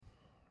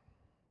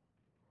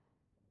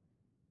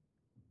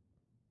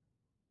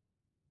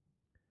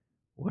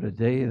What a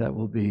day that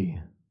will be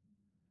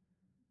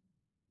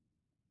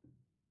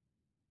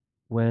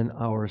when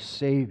our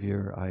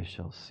Savior I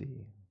shall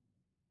see.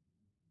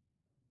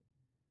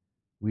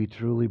 We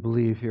truly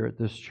believe here at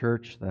this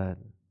church that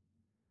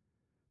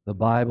the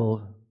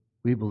Bible,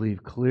 we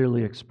believe,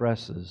 clearly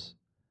expresses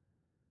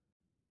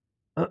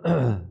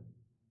that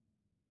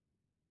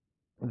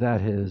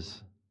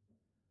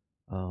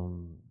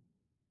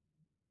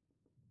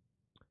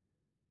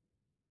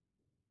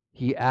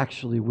He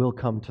actually will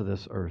come to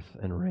this earth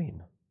and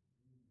reign.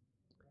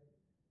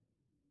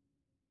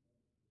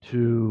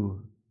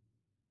 To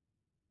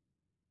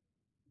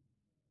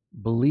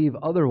believe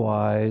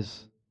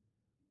otherwise,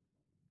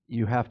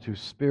 you have to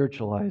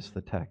spiritualize the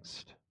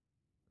text,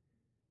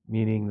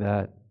 meaning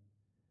that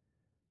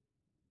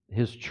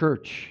His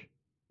church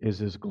is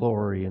His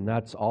glory, and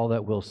that's all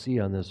that we'll see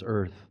on this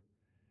earth.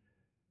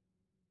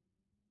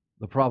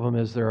 The problem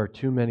is there are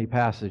too many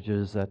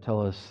passages that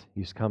tell us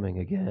He's coming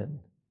again.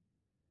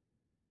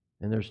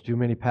 And there's too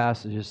many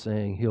passages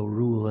saying He'll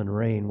rule and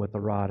reign with a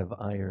rod of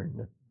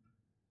iron.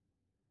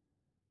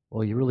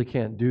 Well, you really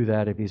can't do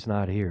that if He's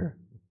not here.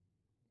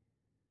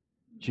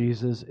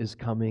 Jesus is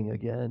coming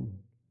again.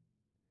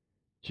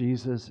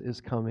 Jesus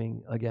is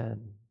coming again.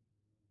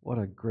 What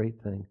a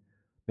great thing.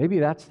 Maybe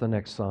that's the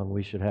next song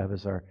we should have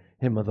as our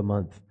hymn of the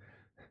month.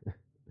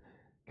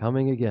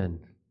 Coming again.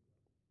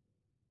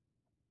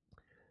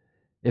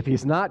 If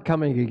He's not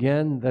coming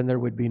again, then there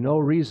would be no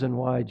reason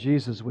why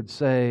Jesus would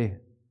say,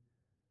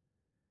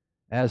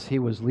 as He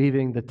was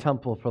leaving the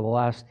temple for the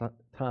last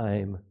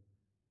time,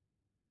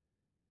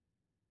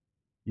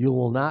 "You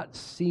will not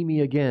see me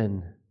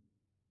again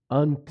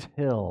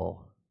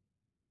until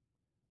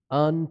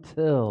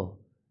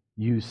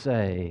you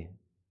say,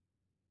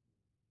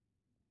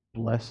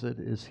 blessed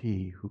is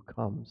he who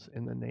comes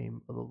in the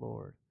name of the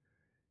Lord."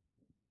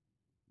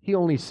 He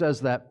only says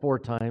that 4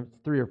 times,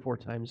 3 or 4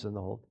 times in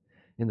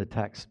the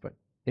text, but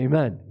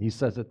amen. He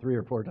says it 3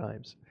 or 4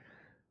 times.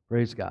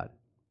 Praise God.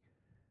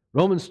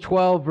 Romans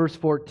 12, verse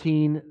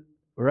 14.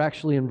 We're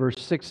actually in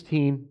verse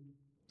 16.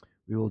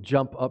 We will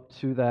jump up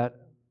to that.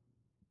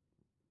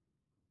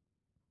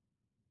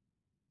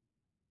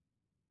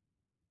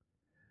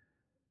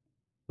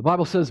 The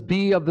Bible says,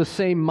 "Be of the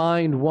same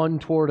mind one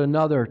toward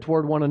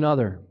one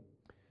another.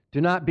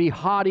 Do not be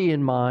haughty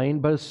in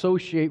mind, but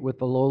associate with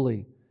the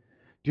lowly.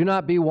 Do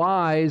not be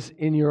wise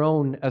in your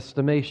own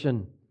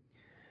estimation."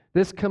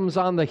 This comes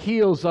on the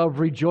heels of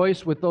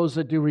 "Rejoice with those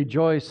that do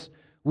rejoice,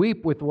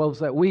 weep with those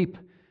that weep,"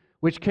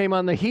 which came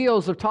on the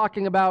heels of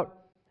talking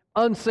about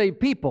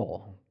unsaved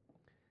people.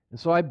 And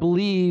so I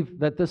believe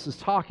that this is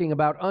talking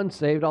about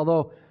unsaved,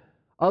 although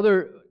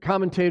other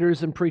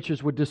commentators and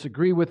preachers would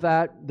disagree with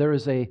that. There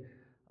is a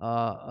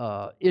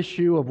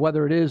issue of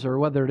whether it is or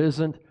whether it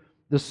isn't.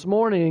 This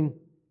morning,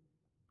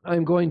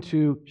 I'm going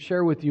to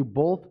share with you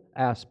both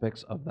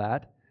aspects of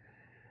that.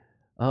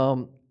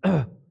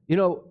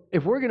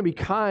 If we're going to be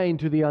kind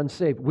to the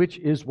unsaved, which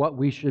is what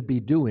we should be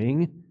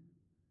doing,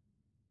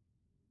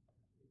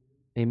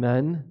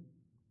 amen,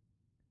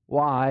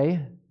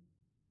 why?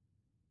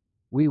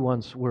 We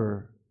once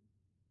were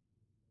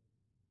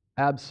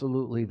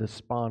absolutely the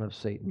spawn of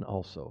Satan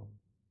also.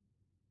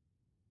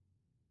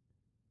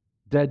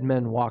 Dead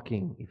men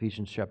walking,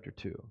 Ephesians chapter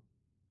 2.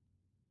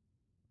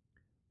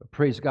 But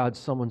praise God,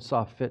 someone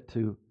saw fit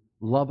to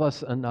love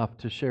us enough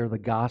to share the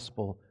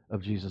gospel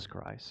of Jesus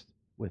Christ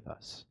with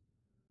us.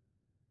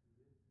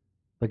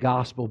 The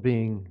gospel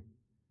being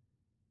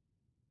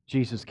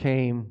Jesus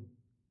came,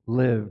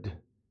 lived,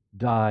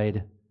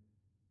 died,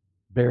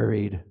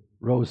 buried,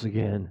 rose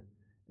again,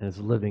 and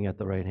is living at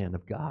the right hand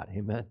of God.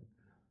 Amen.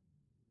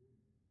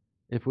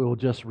 If we will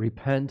just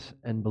repent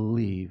and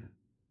believe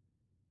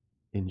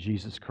in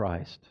Jesus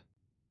Christ,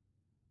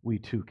 we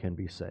too can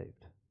be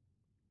saved.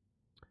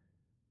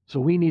 So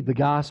we need the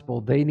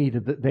gospel. They need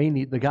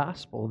the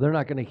gospel. They're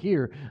not going to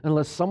hear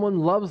unless someone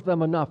loves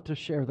them enough to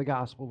share the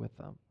gospel with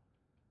them.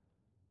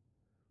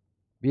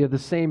 Be of the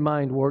same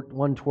mind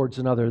one towards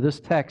another. This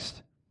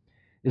text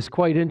is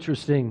quite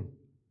interesting,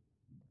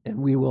 and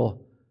we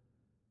will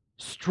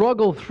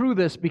struggle through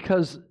this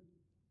because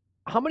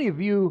how many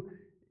of you,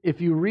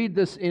 if you read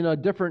this in a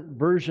different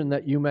version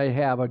that you may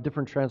have, a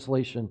different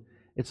translation,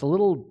 it's a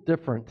little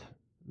different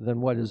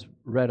than what is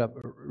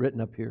written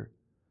up here.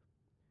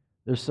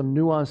 There's some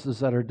nuances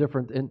that are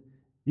different, and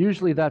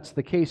usually that's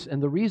the case.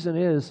 And the reason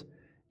is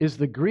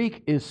the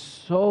Greek is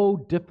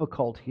so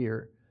difficult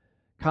here.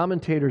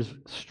 Commentators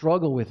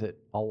struggle with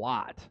it a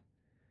lot.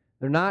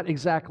 They're not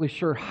exactly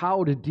sure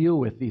how to deal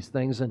with these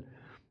things. And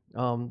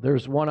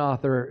there's one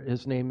author,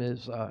 his name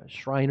is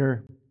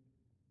Schreiner,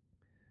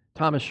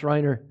 Thomas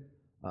Schreiner,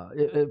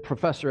 a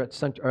professor at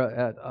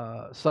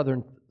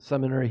Southern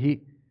Seminary.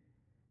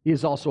 He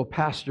is also a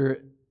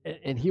pastor,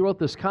 and he wrote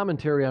this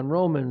commentary on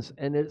Romans,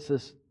 and it's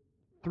this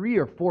 3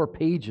 or 4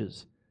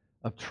 pages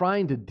of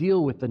trying to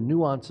deal with the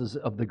nuances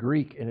of the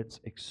Greek, and it's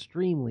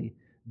extremely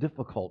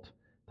difficult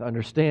to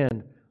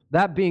understand.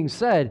 That being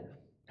said,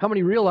 how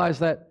many realize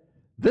that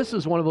This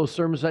is one of those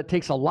sermons that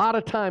takes a lot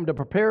of time to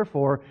prepare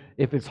for.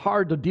 If it's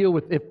hard to deal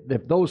with,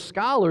 if those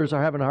scholars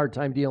are having a hard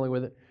time dealing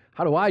with it,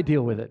 how do I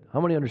deal with it?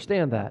 How many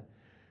understand that?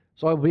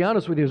 So I'll be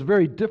honest with you, it's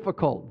very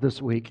difficult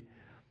this week.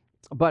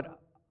 But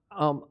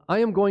I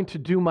am going to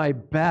do my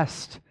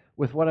best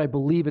with what I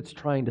believe it's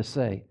trying to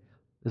say.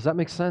 Does that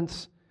make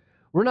sense?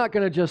 We're not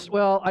going to just,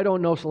 well, I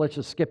don't know, so let's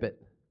just skip it.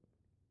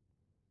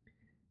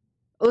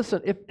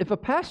 Listen, if a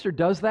pastor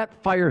does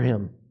that, fire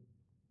him.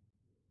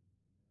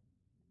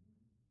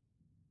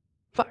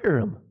 Fire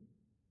him.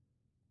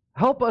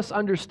 Help us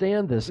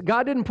understand this.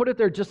 God didn't put it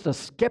there just to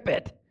skip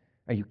it.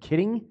 Are you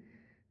kidding?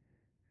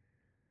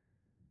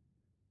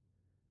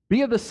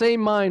 Be of the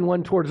same mind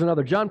one towards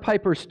another. John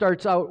Piper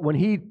starts out when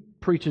he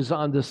preaches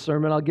on this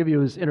sermon. I'll give you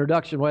his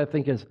introduction, what I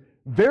think is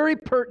very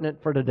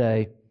pertinent for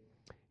today.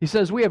 He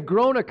says, we have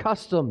grown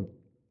accustomed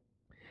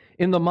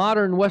in the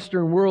modern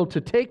Western world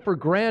to take for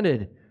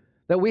granted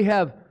that we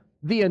have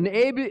the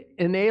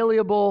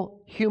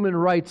inalienable human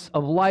rights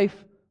of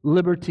life,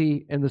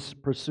 liberty, and the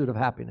pursuit of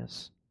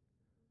happiness.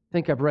 I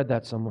think I've read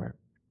that somewhere.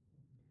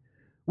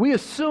 We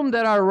assume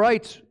that our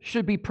rights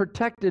should be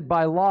protected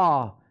by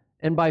law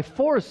and by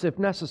force if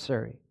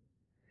necessary.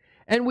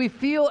 And we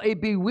feel a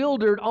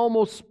bewildered,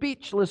 almost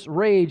speechless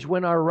rage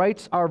when our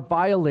rights are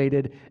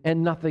violated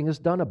and nothing is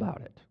done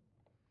about it.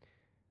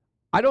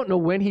 I don't know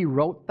when he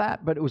wrote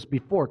that, but it was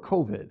before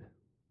COVID.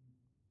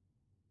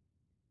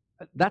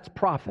 That's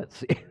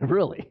prophecy,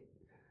 really.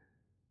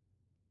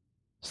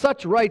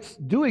 Such rights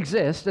do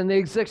exist, and they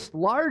exist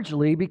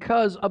largely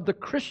because of the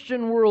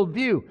Christian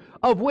worldview,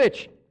 of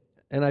which,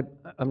 and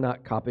I'm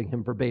not copying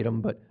him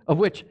verbatim, but of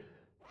which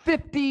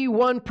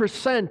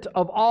 51%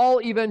 of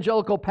all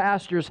evangelical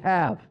pastors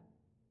have.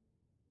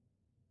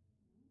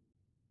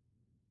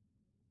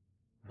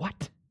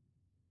 What?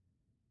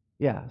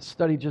 Yeah,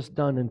 study just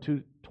done in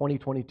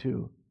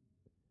 2022.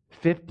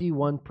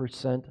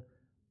 51%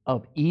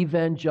 of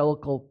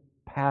evangelical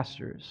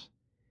pastors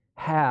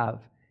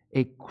have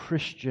a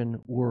Christian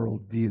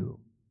worldview.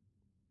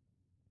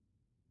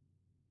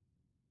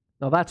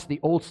 Now that's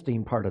the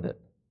Osteen part of it.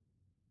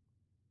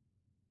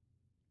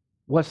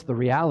 What's the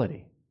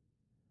reality?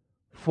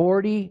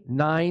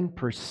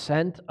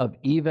 49% of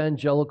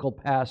evangelical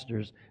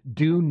pastors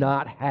do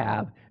not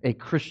have a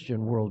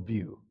Christian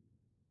worldview.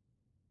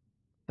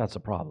 That's a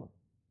problem.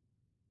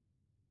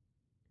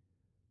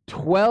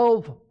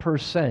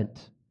 12%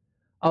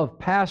 of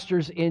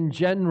pastors in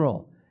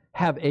general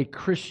have a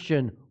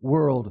Christian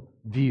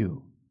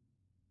worldview.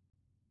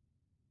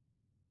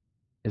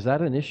 Is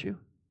that an issue?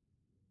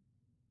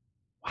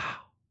 Wow.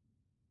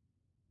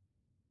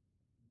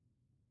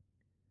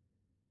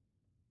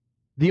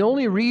 The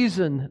only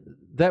reason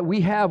that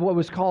we have what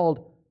was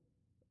called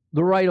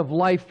the right of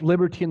life,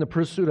 liberty, and the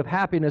pursuit of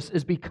happiness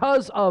is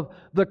because of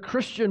the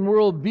Christian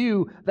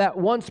worldview that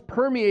once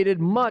permeated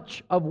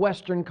much of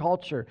Western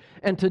culture.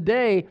 And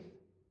today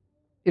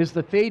is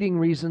the fading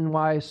reason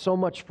why so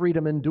much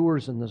freedom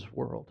endures in this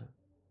world.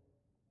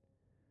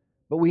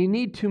 But we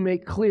need to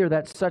make clear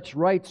that such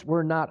rights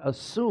were not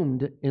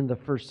assumed in the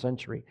first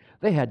century.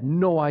 They had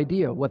no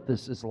idea what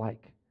this is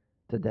like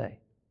today.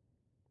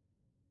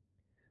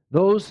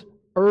 Those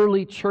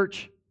early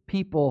church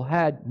people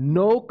had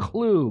no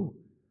clue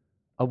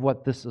of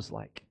what this is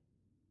like.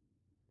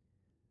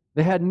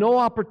 They had no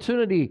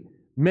opportunity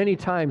many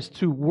times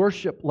to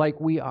worship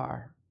like we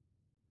are,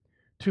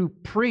 to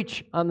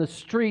preach on the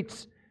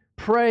streets,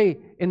 pray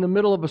in the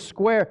middle of a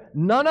square.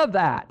 None of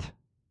that,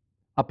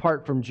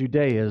 apart from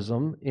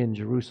Judaism in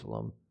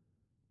Jerusalem,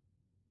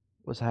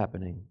 was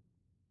happening.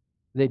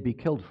 They'd be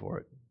killed for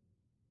it.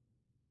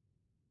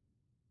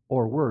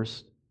 Or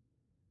worse,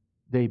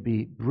 they'd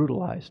be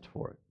brutalized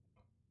for it.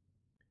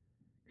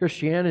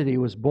 Christianity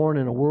was born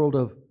in a world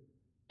of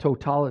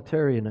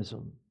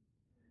totalitarianism.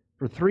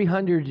 For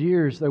 300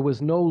 years, there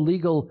was no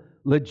legal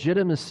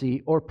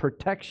legitimacy or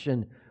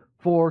protection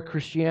for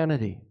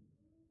Christianity.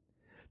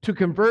 To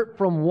convert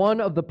from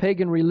one of the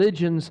pagan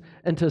religions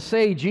and to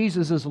say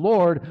Jesus is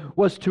Lord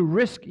was to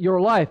risk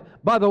your life.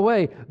 By the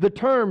way, the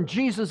term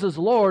Jesus is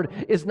Lord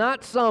is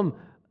not some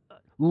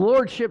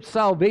lordship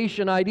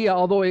salvation idea,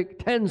 although it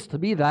tends to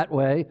be that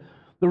way.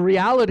 The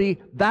reality,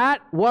 that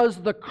was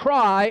the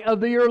cry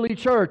of the early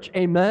church.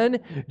 Amen?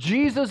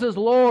 Jesus is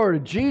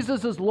Lord.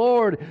 Jesus is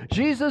Lord.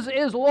 Jesus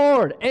is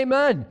Lord.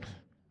 Amen.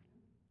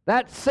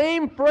 That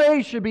same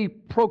phrase should be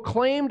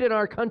proclaimed in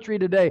our country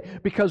today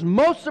because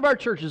most of our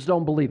churches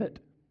don't believe it.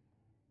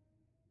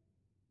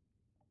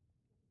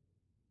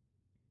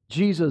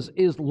 Jesus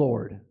is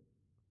Lord.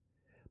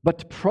 But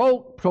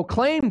to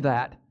proclaim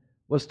that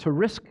was to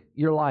risk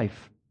your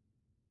life.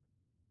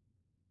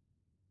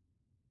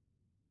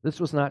 This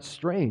was not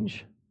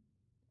strange.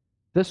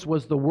 This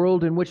was the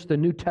world in which the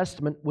New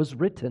Testament was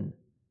written.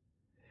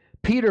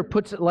 Peter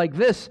puts it like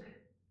this,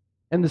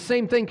 and the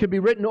same thing could be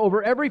written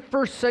over every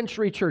first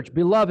century church.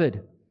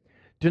 Beloved,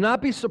 do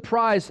not be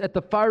surprised at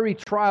the fiery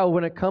trial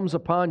when it comes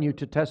upon you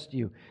to test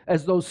you,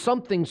 as though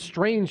something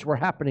strange were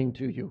happening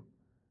to you.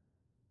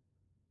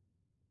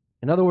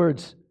 In other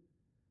words,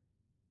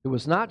 it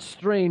was not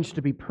strange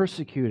to be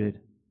persecuted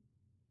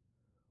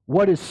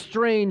What is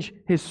strange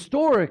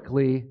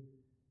historically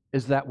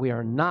is that we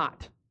are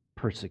not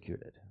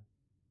persecuted.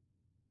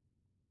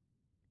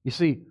 You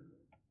see,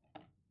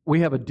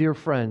 we have a dear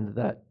friend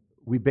that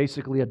we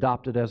basically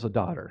adopted as a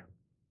daughter,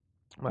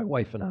 my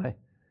wife and I.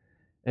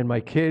 And my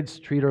kids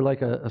treat her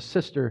like a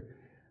sister,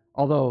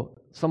 although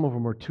some of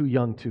them are too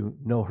young to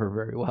know her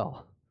very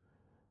well.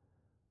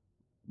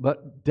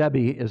 But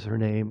Debbie is her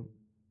name.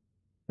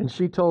 And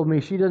she told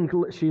me she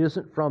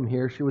isn't from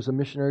here. She was a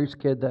missionary's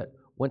kid that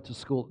went to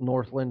school at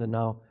Northland and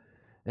now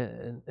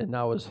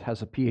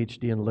has a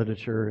PhD in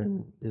literature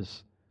and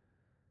is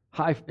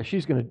high.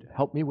 She's going to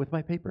help me with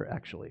my paper,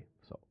 actually.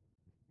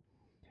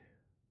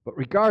 But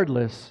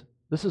regardless,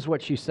 this is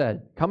what she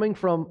said. Coming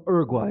from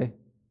Uruguay,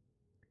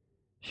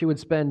 she would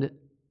spend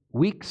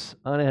weeks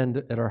on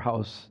end at our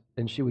house,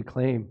 and she would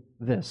claim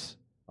this.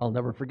 I'll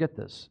never forget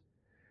this.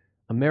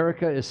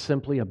 America is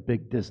simply a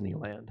big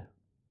Disneyland.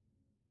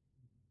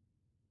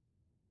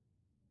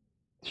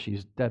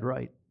 She's dead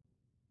right.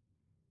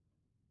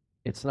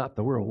 It's not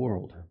the real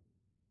world.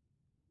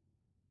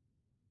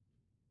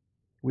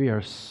 We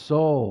are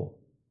so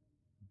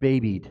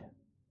babied,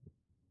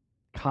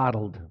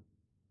 coddled.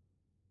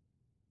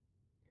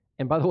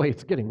 And by the way,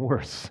 it's getting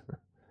worse.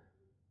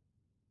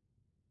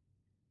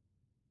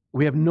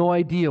 We have no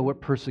idea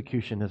what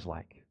persecution is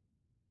like.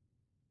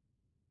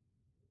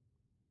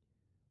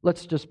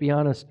 Let's just be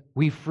honest.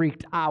 We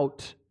freaked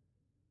out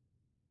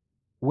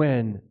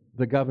when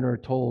the governor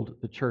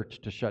told the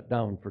church to shut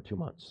down for 2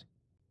 months.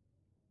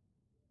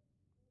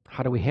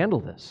 How do we handle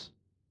this?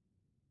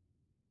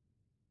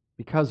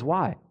 Because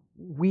why?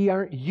 We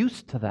aren't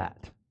used to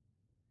that.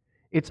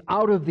 It's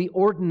out of the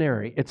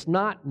ordinary. It's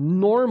not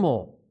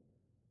normal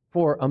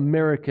for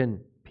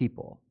American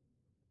people.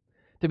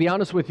 To be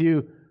honest with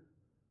you,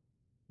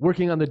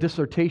 working on the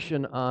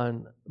dissertation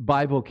on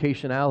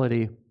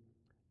bivocationality,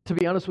 to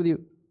be honest with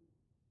you,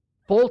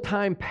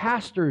 full-time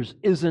pastors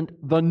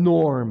isn't the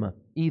norm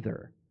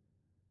either.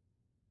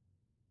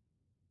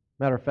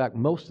 Matter of fact,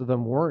 most of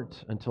them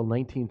weren't until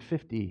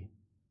 1950.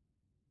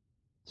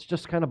 It's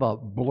just kind of a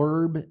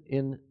blurb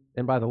in,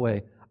 and by the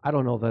way, I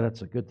don't know that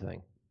that's a good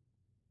thing.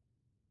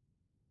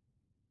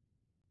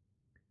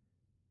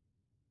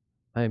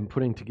 I am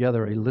putting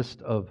together a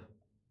list of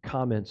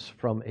comments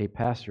from a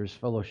pastor's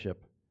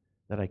fellowship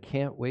that I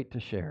can't wait to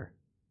share.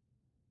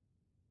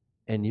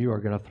 And you are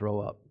going to throw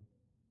up.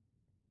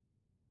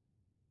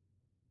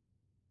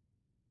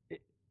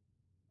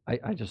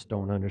 I just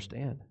don't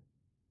understand.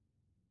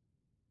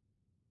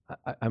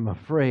 I'm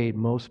afraid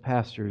most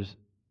pastors,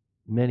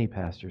 many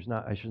pastors,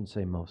 I shouldn't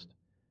say most,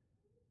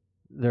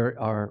 there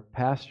are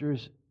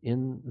pastors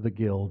in the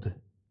guild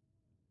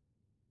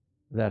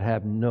that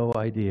have no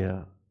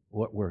idea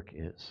what work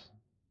is.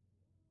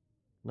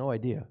 No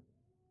idea.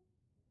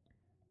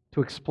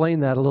 To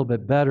explain that a little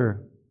bit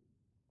better,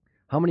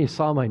 how many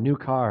saw my new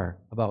car,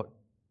 about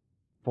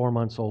 4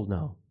 months old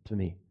now, to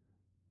me?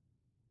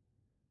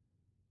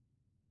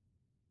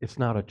 It's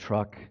not a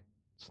truck.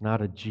 It's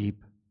not a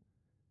Jeep.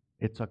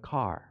 It's a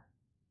car.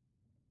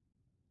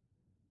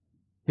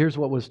 Here's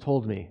what was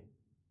told me.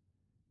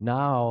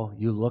 Now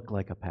you look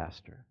like a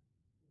pastor.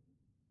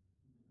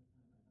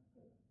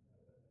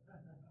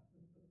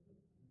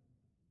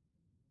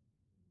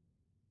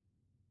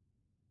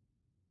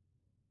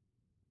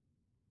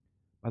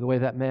 By the way,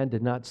 that man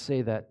did not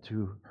say that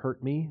to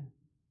hurt me,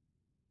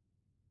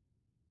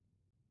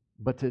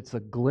 but it's a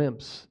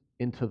glimpse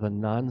into the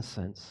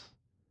nonsense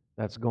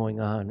that's going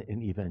on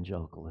in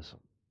evangelicalism.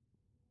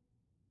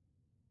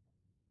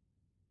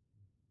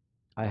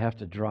 I have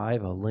to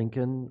drive a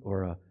Lincoln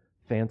or a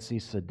fancy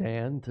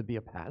sedan to be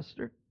a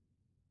pastor?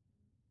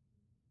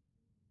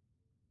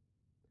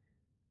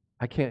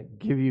 I can't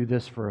give you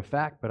this for a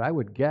fact, but I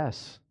would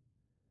guess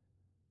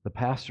the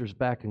pastors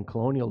back in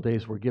colonial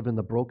days were given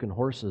the broken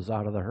horses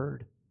out of the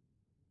herd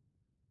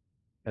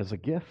as a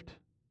gift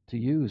to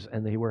use,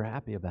 and they were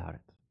happy about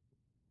it.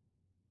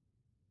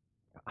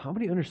 How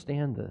many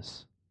understand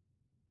this?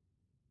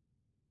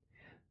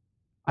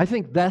 I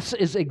think this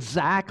is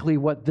exactly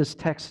what this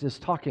text is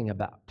talking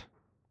about.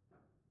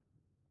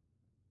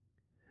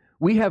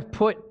 We have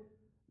put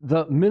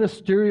the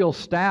ministerial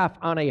staff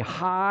on a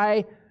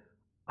high,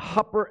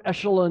 upper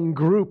echelon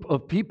group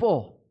of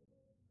people.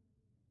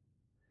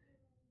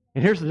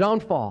 And here's the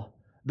downfall: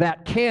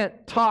 that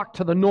can't talk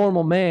to the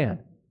normal man.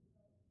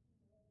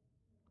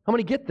 How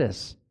many get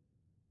this?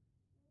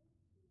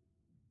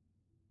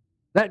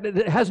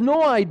 That has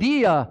no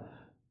idea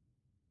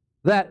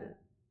that,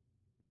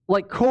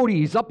 like Cody,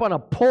 he's up on a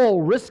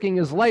pole risking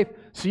his life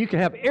so you can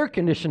have air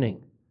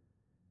conditioning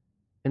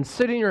and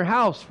sit in your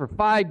house for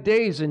 5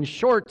 days in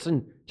shorts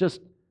and just,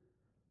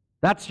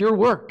 that's your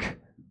work.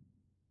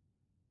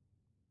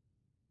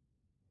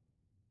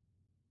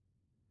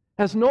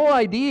 Has no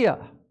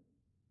idea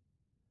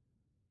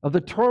of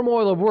the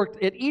turmoil of work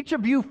that each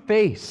of you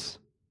face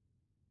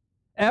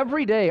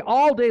every day,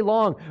 all day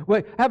long,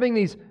 having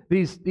these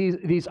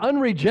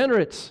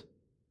unregenerates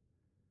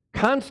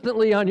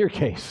constantly on your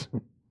case.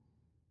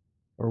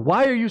 Or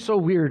why are you so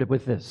weird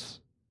with this?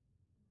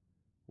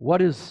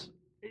 What is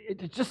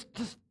It's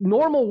just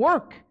normal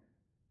work.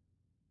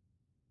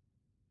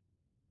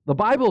 The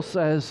Bible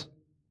says,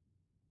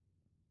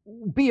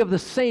 be of the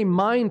same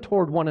mind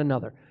toward one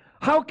another.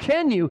 How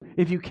can you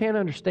if you can't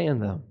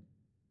understand them?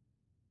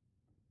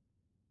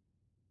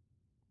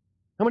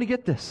 How many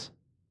get this?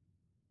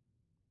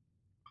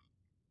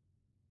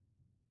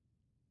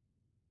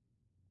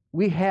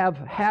 We have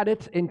had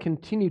it and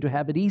continue to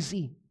have it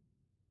easy.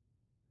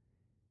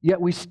 Yet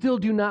we still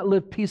do not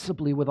live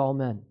peaceably with all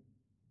men.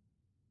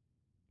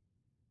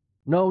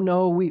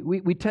 No,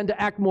 we tend to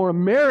act more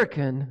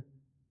American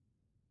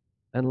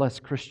and less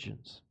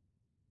Christians.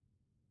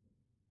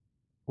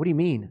 What do you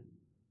mean?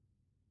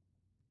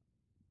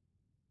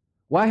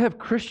 Why have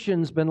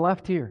Christians been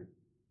left here?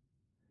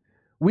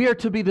 We are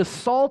to be the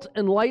salt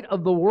and light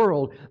of the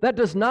world. That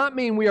does not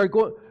mean we are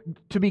going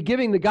to be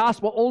giving the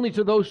gospel only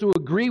to those who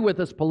agree with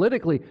us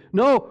politically.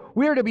 No,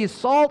 we are to be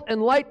salt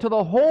and light to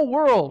the whole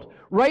world.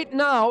 Right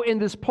now, in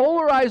this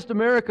polarized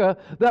America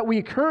that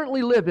we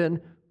currently live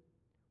in,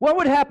 what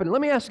would happen?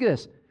 Let me ask you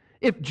this.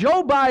 If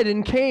Joe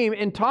Biden came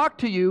and talked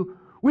to you,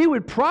 we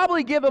would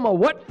probably give him a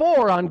what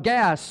for on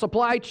gas,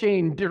 supply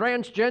chain,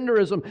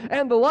 transgenderism,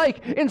 and the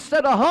like,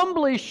 instead of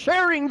humbly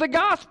sharing the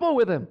gospel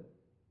with him.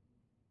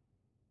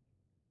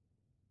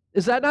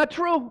 Is that not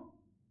true?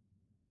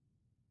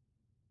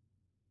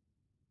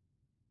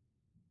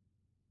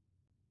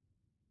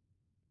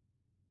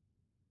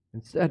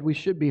 Instead, we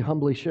should be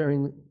humbly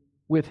sharing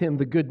with him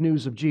the good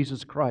news of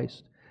Jesus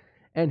Christ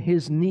and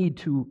his need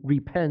to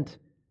repent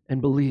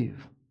and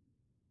believe.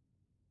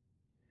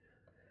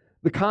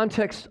 The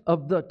context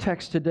of the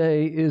text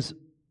today is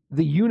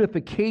the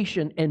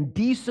unification and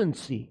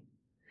decency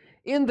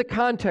in the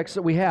context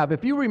that we have.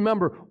 If you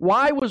remember,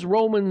 why was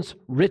Romans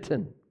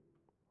written?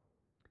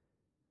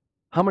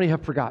 How many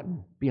have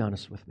forgotten? Be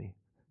honest with me.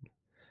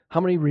 How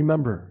many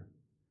remember?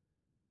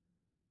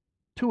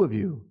 2 of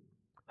you.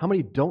 How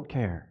many don't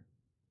care?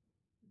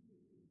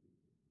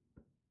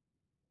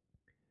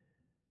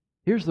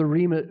 Here's the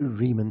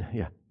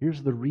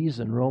here's the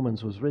reason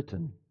Romans was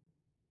written.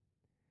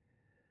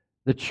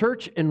 The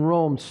church in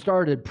Rome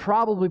started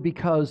probably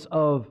because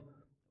of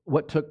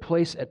what took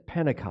place at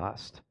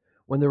Pentecost,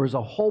 when there was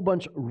a whole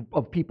bunch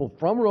of people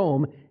from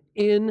Rome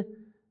in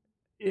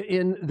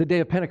the day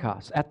of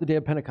Pentecost, at the day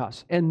of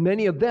Pentecost. And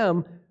many of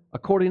them,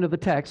 according to the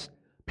text,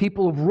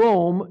 people of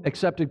Rome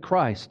accepted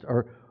Christ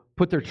or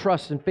put their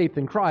trust and faith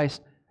in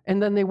Christ,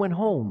 and then they went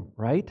home,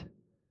 right?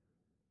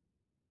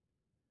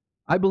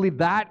 I believe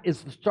that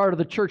is the start of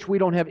the church. We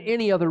don't have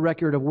any other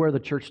record of where the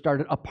church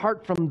started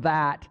apart from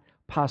that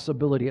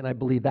possibility, and I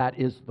believe that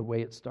is the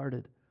way it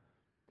started.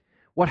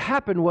 What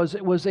happened was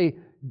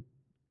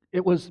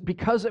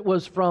because it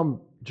was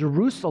from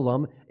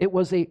Jerusalem, it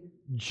was a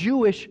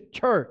Jewish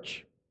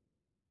church.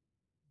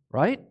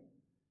 Right?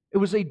 It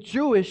was a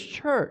Jewish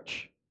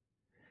church.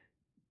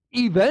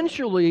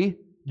 Eventually,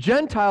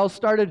 Gentiles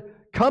started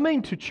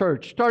coming to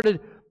church, started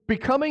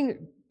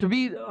becoming to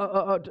be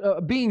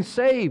being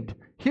saved,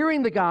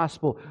 hearing the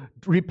gospel,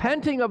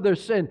 repenting of their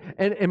sin,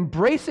 and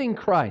embracing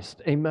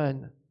Christ.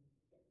 Amen.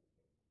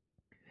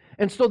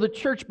 And so the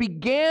church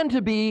began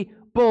to be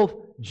both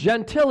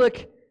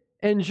Gentilic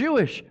and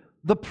Jewish.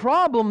 The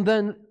problem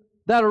then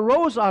that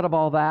arose out of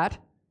all that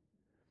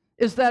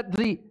is that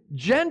the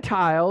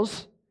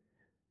Gentiles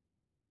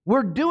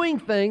were doing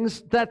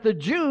things that the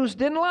Jews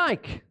didn't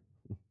like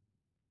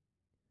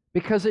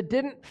because it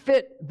didn't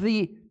fit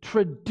the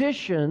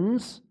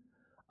traditions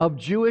of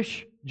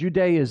Jewish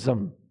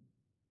Judaism.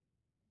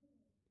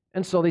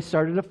 And so they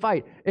started a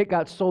fight. It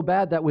got so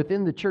bad that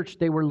within the church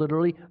they were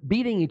literally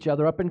beating each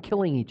other up and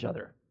killing each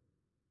other.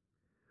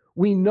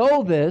 We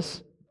know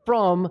this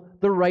from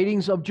the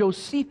writings of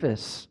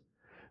Josephus.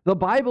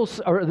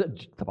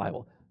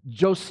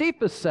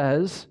 Josephus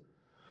says,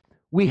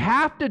 we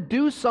have to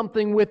do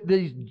something with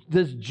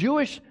this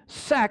Jewish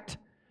sect.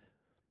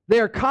 They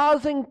are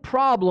causing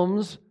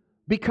problems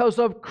because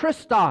of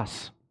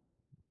Christos.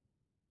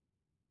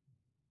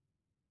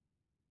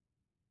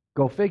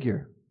 Go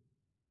figure.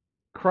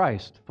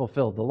 Christ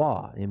fulfilled the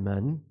law.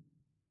 Amen.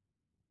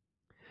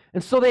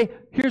 And so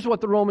here's what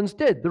the Romans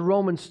did. The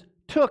Romans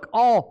took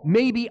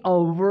maybe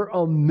over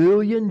 1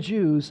 million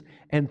Jews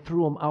and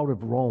threw them out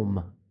of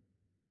Rome.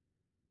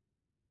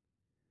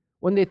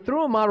 When they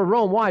threw them out of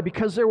Rome, why?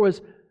 Because there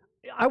was,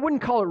 I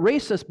wouldn't call it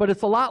racist, but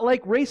it's a lot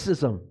like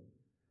racism.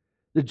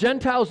 The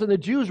Gentiles and the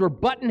Jews were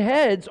butting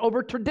heads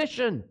over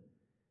tradition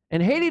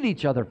and hated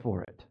each other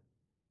for it.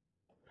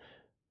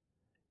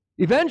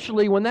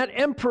 Eventually, when that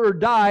emperor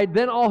died,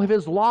 then all of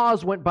his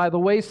laws went by the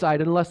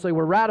wayside unless they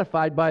were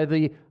ratified by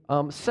the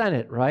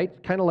Senate,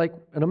 right? Kind of like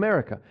in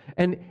America.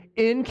 And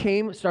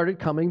started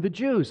coming the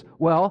Jews.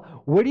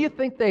 Well, what do you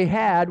think they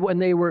had when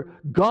they were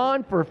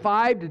gone for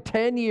 5 to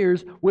 10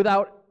 years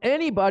without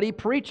anybody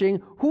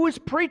preaching? Who was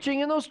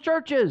preaching in those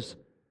churches?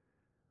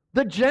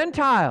 The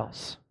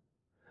Gentiles.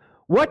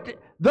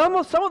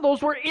 Some of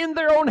those were in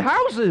their own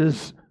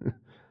houses.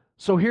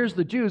 So here's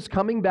the Jews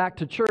coming back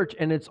to church,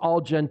 and it's all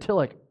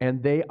Gentilic,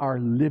 and they are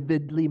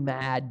lividly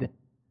mad.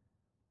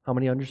 How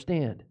many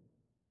understand?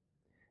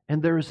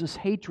 And there is this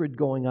hatred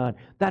going on.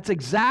 That's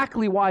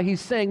exactly why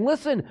he's saying,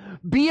 listen,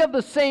 be of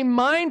the same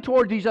mind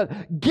toward each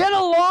other. Get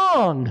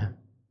along.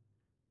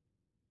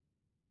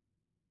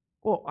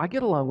 Well, I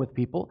get along with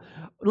people.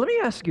 Let me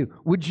ask you,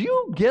 would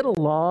you get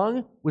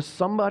along with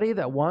somebody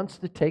that wants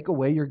to take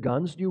away your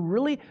guns? Do you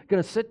really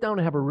going to sit down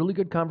and have a really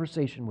good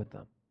conversation with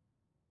them?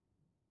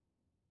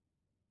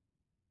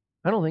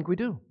 I don't think we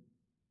do.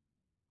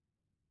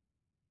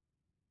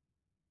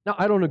 Now,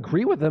 I don't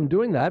agree with them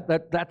doing that.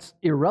 That's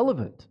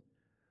irrelevant.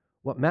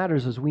 What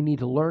matters is we need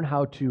to learn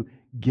how to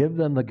give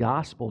them the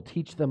gospel,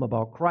 teach them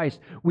about Christ.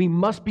 We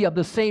must be of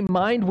the same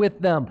mind with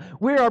them.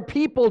 We are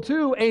people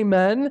too,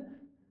 amen?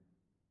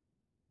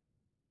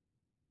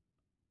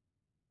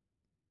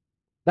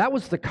 That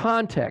was the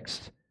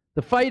context.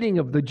 The fighting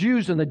of the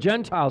Jews and the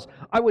Gentiles.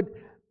 I would,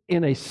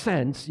 in a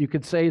sense, you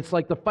could say it's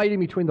like the fighting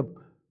between the...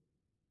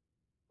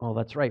 Oh,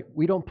 that's right.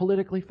 We don't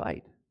politically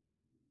fight.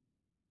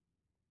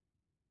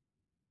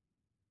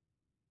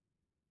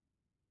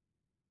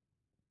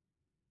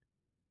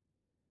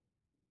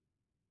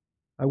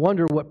 I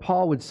wonder what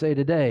Paul would say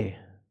today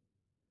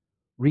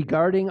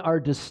regarding our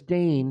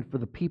disdain for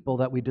the people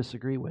that we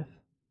disagree with.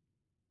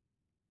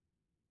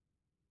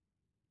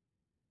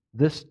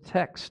 This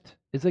text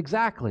is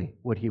exactly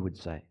what he would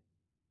say.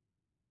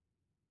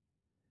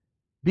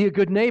 Be a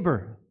good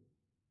neighbor.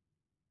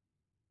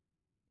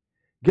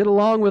 Get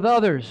along with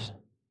others.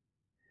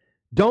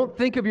 Don't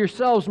think of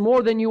yourselves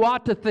more than you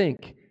ought to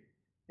think.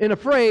 In a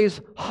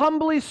phrase,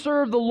 humbly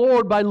serve the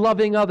Lord by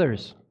loving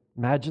others.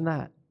 Imagine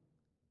that.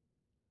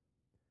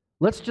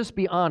 Let's just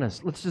be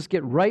honest. Let's just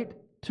get right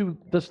to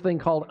this thing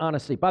called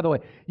honesty. By the way,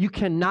 you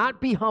cannot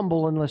be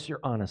humble unless you're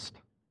honest.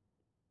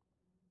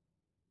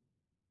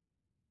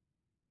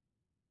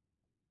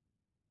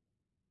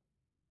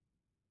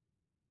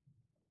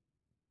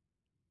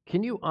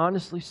 Can you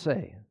honestly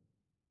say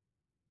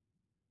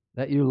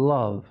that you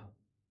love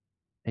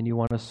and you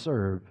want to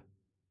serve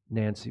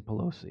Nancy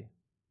Pelosi?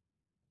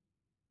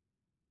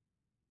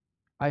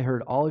 I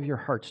heard all of your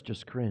hearts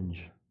just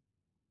cringe.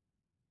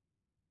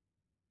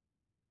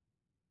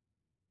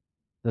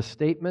 The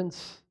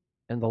statements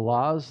and the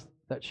laws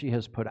that she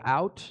has put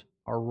out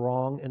are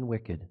wrong and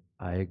wicked.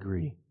 I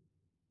agree.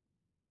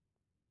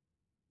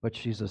 But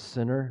she's a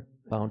sinner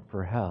bound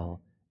for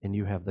hell, and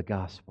you have the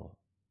gospel.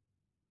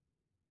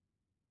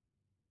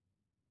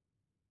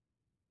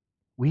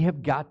 We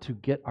have got to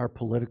get our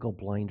political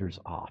blinders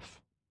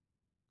off.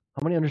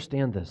 How many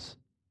understand this?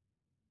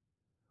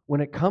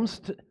 When it comes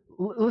to...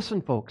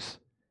 Listen, folks.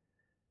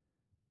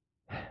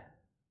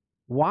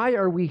 Why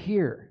are we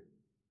here?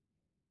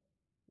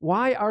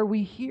 Why are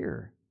we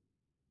here?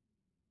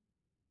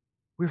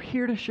 We're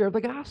here to share the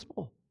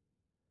gospel.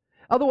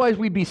 Otherwise,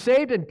 we'd be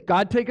saved and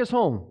God take us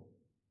home.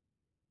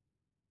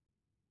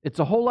 It's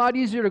a whole lot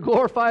easier to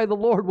glorify the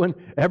Lord when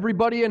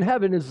everybody in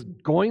heaven is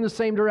going the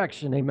same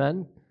direction.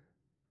 Amen?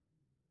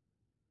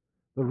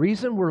 The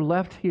reason we're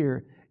left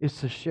here is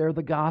to share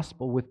the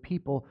gospel with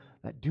people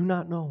that do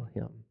not know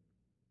Him.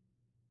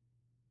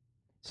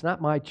 It's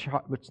not my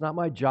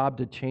job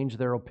to change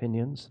their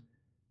opinions.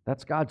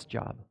 That's God's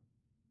job.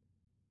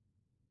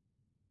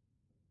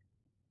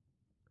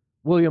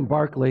 William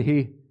Barclay,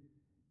 he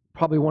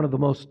probably one of the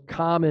most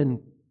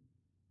common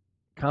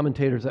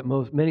commentators that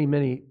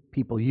many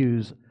people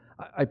use.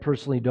 I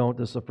personally don't.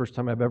 This is the first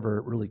time I've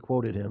ever really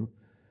quoted him.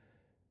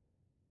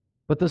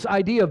 But this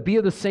idea of be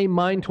of the same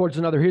mind towards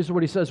another, here's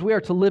what he says: we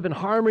are to live in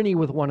harmony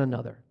with one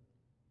another.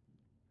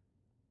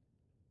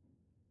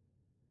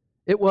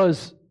 It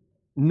was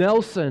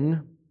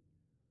Nelson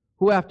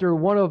who, after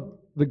one of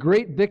the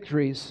great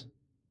victories,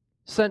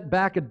 sent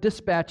back a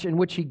dispatch in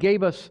which he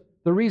gave us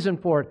the reason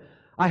for it.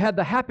 I had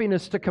the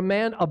happiness to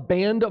command a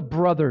band of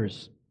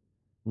brothers.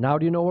 Now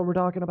do you know what we're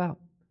talking about?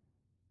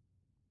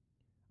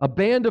 A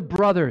band of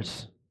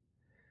brothers.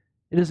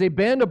 It is a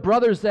band of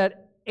brothers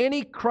that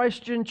any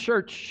Christian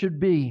church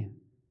should be.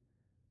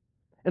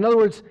 In other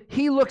words,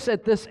 he looks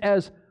at this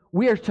as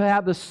we are to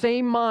have the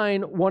same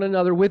mind one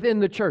another within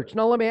the church.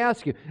 Now let me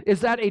ask you,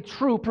 is that a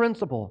true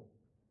principle?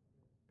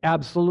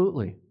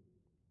 Absolutely.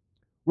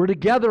 We're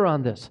together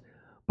on this.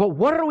 But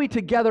what are we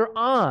together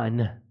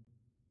on?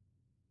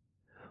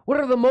 What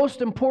are the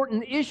most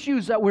important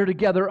issues that we're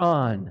together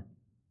on?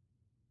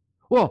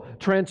 Well,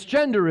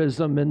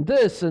 transgenderism and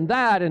this and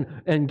that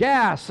and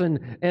gas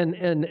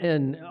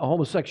and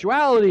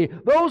homosexuality.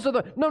 Those are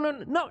the...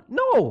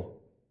 No.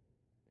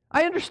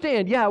 I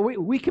understand, yeah,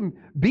 we can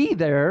be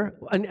there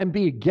and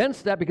be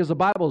against that because the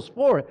Bible is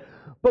for it.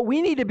 But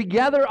we need to be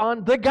together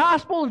on the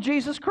gospel of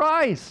Jesus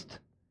Christ.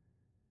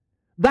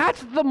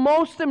 That's the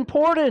most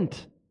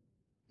important.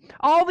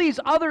 All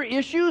these other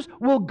issues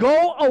will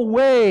go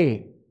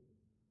away.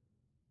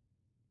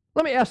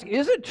 Let me ask you,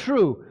 is it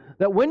true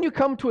that when you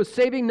come to a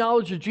saving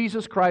knowledge of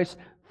Jesus Christ,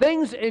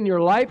 things in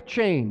your life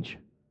change?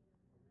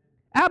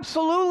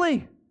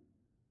 Absolutely.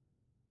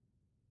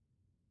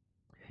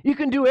 You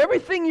can do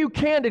everything you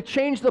can to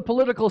change the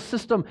political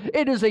system.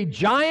 It is a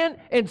giant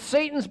and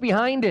Satan's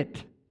behind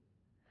it.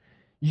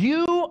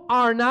 You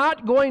are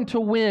not going to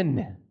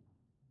win.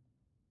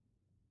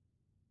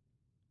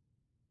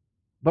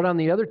 But on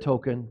the other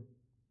token,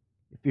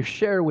 if you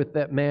share with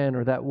that man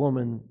or that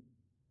woman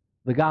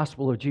the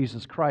gospel of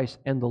Jesus Christ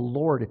and the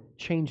Lord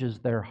changes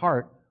their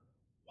heart,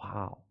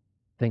 wow,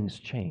 things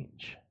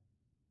change.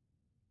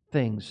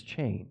 Things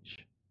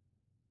change.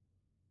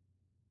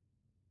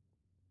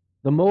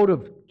 The mode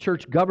of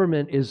church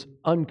government is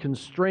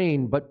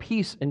unconstrained, but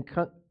peace,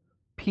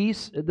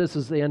 this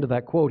is the end of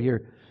that quote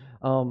here,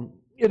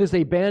 it is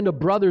a band of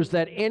brothers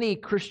that any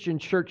Christian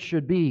church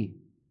should be.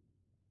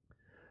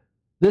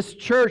 This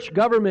church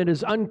government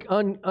is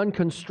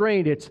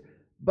unconstrained,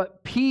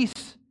 but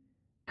peace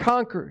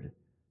conquered,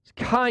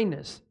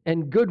 kindness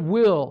and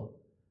goodwill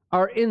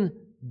are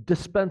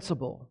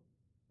indispensable.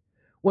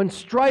 When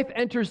strife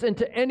enters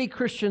into any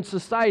Christian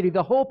society,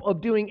 the hope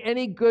of doing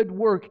any good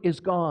work is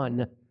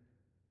gone.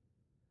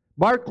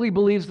 Barclay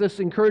believes this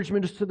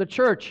encouragement is to the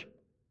church.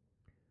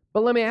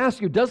 But let me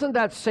ask you, doesn't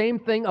that same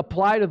thing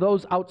apply to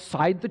those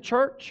outside the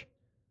church?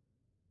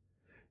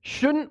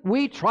 Shouldn't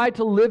we try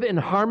to live in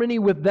harmony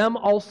with them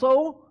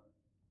also?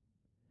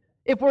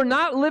 If we're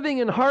not living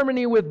in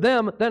harmony with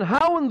them, then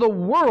how in the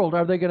world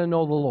are they going to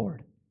know the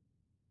Lord?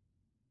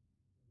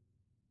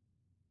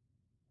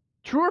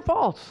 True or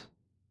false?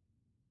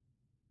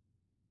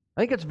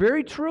 I think it's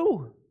very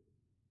true.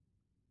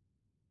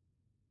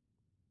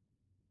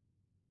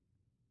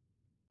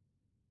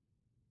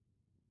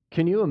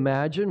 Can you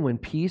imagine when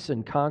peace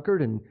and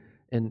concord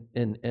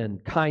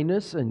and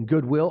kindness and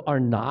goodwill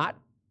are not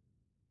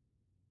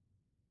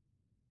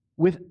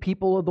with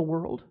people of the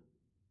world?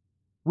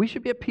 We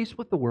should be at peace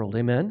with the world,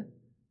 amen?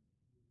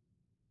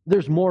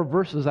 There's more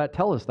verses that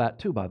tell us that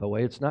too, by the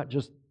way. It's not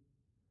just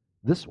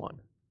this one.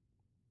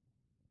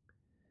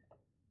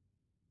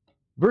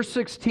 Verse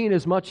 16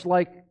 is much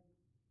like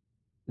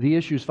the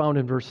issues found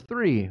in verse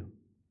 3.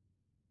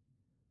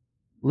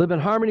 Live in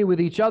harmony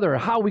with each other.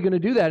 How are we going to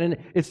do that? And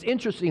it's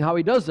interesting how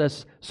he does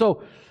this.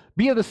 So,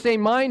 be of the same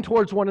mind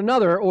towards one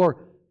another,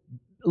 or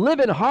live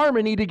in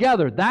harmony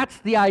together. That's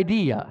the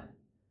idea.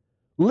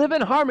 Live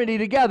in harmony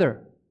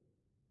together.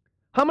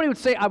 How many would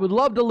say, I would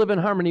love to live in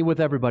harmony with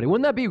everybody?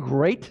 Wouldn't that be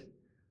great?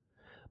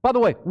 By the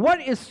way,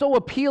 what is so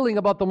appealing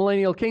about the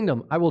millennial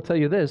kingdom? I will tell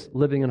you this,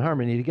 living in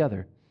harmony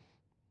together.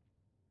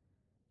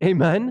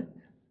 Amen?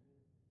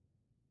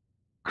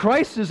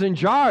 Christ is in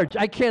charge.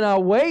 I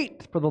cannot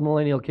wait for the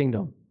millennial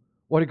kingdom.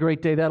 What a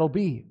great day that'll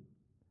be.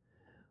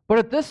 But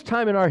at this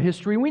time in our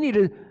history, we need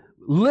to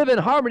live in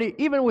harmony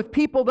even with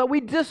people that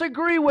we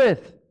disagree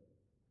with.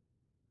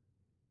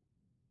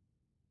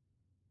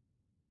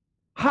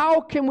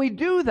 How can we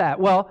do that?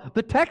 Well,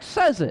 the text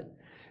says it.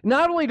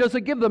 Not only does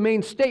it give the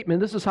main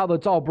statement, this is how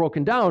that's all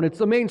broken down. It's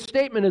the main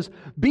statement is,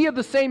 be of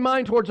the same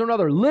mind towards one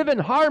another. Live in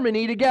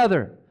harmony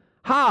together.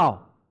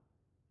 How?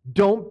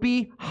 Don't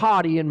be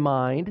haughty in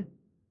mind.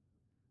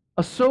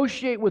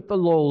 Associate with the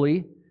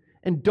lowly,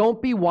 and don't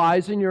be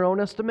wise in your own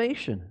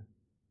estimation.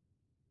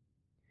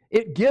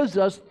 It gives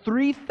us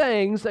three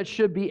things that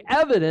should be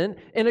evident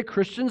in a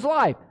Christian's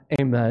life.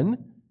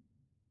 Amen.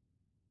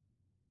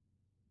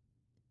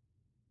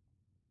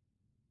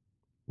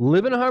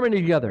 Live in harmony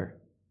together.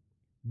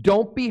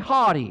 Don't be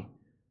haughty.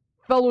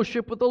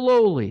 Fellowship with the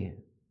lowly.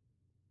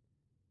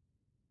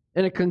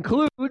 And it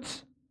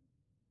concludes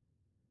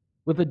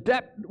with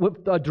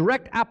a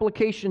direct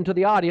application to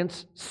the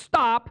audience.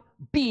 Stop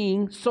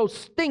being so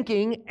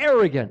stinking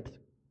arrogant.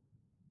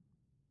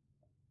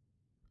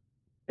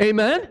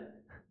 Amen?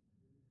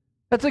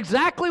 That's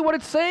exactly what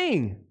it's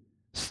saying.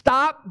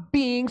 Stop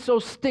being so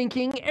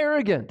stinking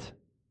arrogant.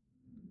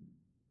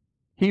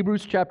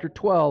 Hebrews chapter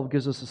 12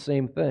 gives us the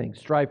same thing.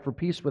 Strive for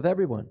peace with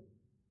everyone,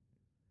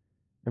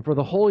 and for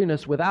the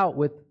holiness without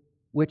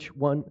which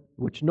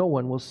no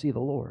one will see the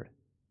Lord.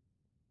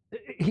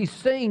 He's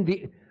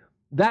saying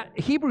that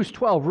Hebrews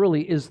 12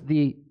 really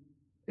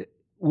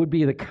would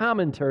be the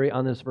commentary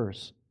on this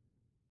verse.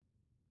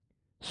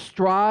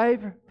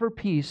 Strive for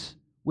peace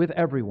with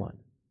everyone,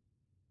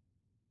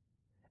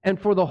 and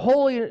for the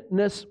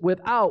holiness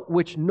without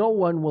which no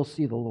one will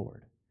see the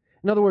Lord.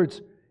 In other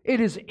words,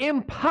 it is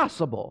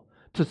impossible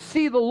to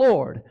see the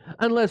Lord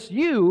unless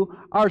you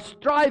are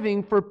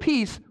striving for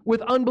peace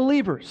with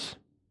unbelievers.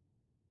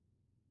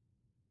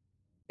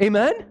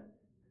 Amen?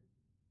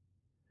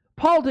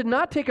 Paul did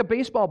not take a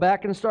baseball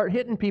bat and start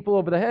hitting people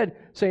over the head,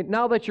 saying,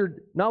 now that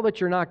you're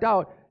knocked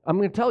out, I'm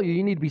going to tell you,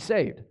 you need to be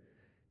saved.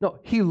 No,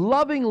 he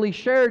lovingly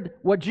shared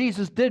what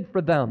Jesus did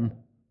for them.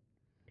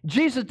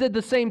 Jesus did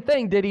the same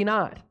thing, did he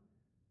not?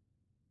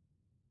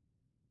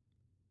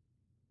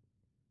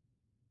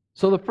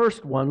 So the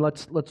first one,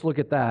 let's look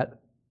at that.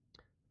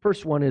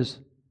 First one is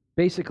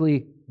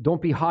basically,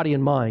 don't be haughty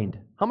in mind.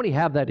 How many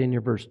have that in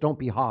your verse? Don't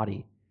be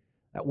haughty.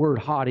 That word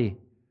haughty.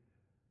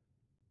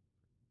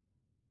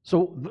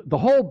 So the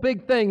whole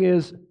big thing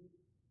is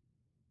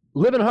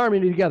live in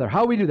harmony together.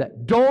 How do we do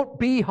that? Don't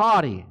be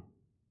haughty.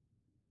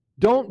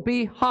 Don't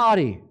be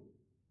haughty.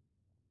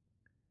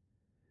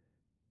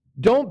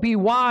 Don't be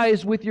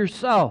wise with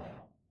yourself.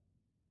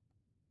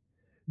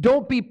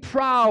 Don't be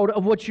proud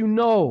of what you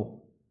know.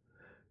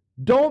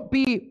 Don't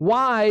be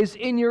wise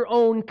in your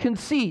own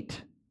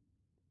conceit.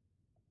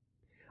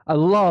 I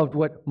loved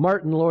what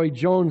Martin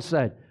Lloyd-Jones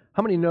said.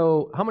 How many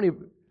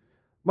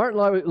Martin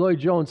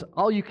Lloyd-Jones,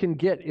 all you can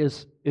get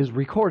is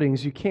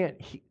recordings. You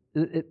can't,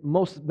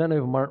 many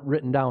of them aren't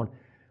written down.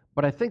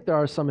 But I think there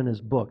are some in his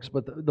books.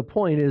 But the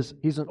point is,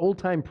 he's an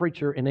old-time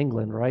preacher in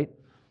England, right?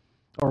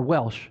 Or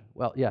Welsh.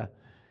 Well, yeah.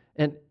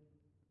 And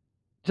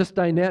just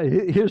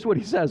dynamic. Here's what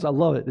he says. I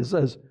love it. It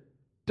says,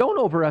 don't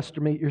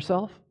overestimate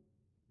yourself.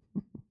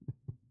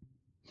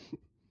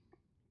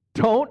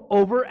 Don't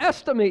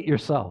overestimate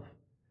yourself.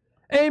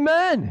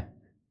 Amen.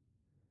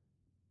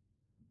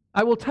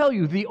 I will tell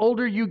you, the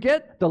older you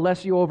get, the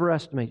less you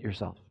overestimate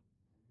yourself.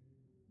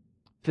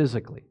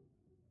 Physically.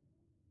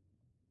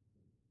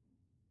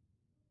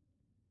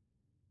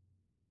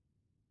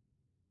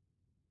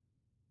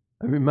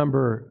 I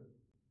remember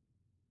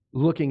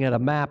looking at a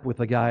map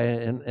with a guy,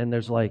 and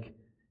there's like,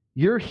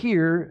 you're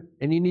here,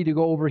 and you need to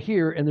go over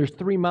here, and there's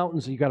 3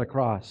 mountains that you got to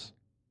cross.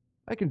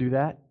 I can do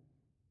that.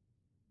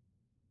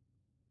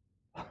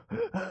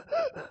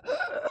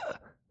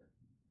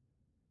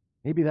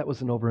 Maybe that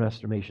was an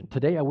overestimation.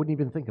 Today, I wouldn't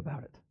even think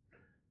about it.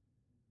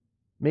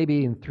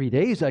 Maybe in 3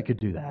 days, I could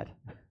do that.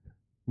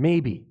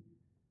 Maybe.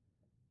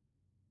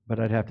 But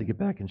I'd have to get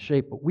back in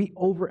shape. But we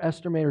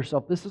overestimate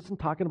ourselves. This isn't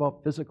talking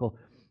about physical.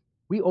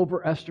 We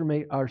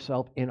overestimate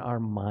ourselves in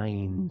our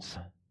minds.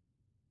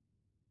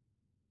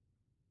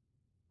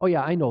 Oh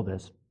yeah, I know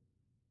this.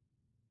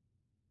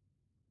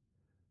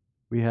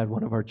 We had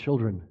one of our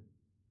children.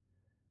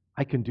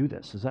 I can do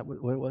this. Is that what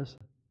it was?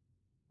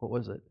 What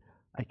was it?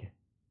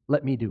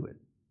 Let me do it.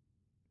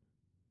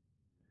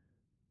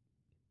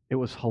 It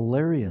was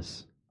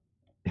hilarious.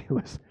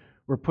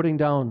 We're putting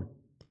down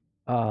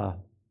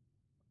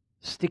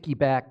sticky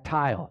back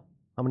tile.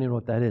 How many know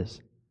what that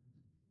is?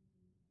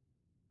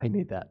 I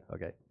need that.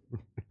 Okay.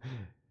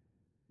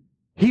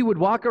 He would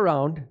walk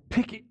around,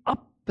 pick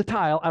up the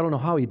tile. I don't know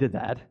how he did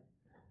that.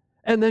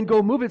 And then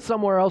go move it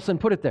somewhere else and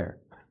put it there.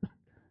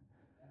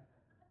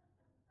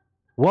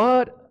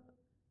 What?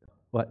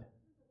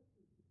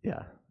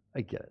 Yeah,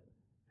 I get it.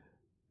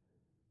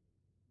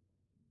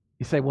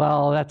 You say,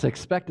 well, that's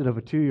expected of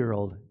a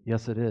 2-year-old.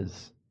 Yes, it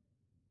is.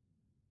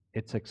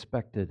 It's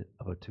expected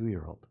of a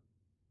 2-year-old.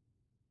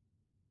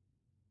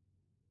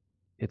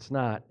 It's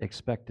not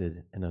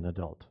expected in an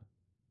adult.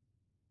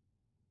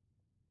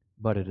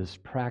 But it is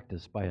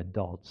practiced by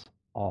adults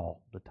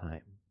all the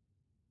time.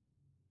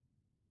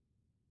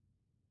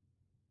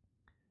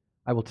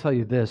 I will tell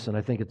you this, and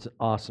I think it's an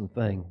awesome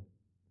thing.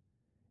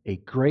 A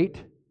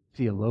great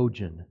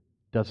theologian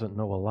doesn't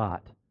know a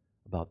lot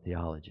about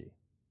theology.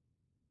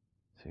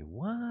 You say,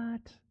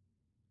 what?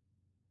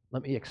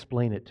 Let me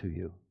explain it to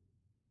you.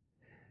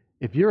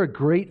 If you're a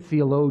great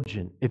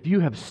theologian, if you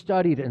have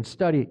studied and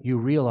studied, you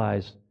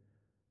realize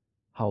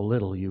how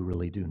little you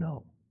really do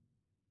know.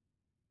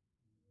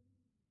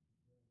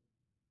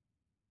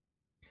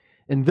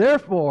 And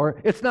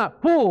therefore, it's not,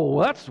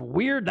 oh, that's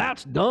weird,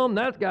 that's dumb,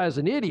 that guy's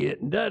an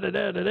idiot, and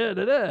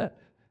da-da-da-da-da-da-da.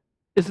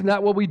 Isn't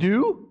that what we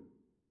do?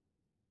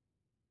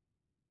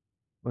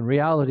 In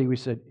reality, we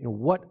said,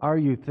 what are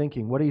you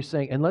thinking? What are you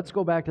saying? And let's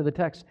go back to the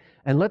text,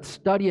 and let's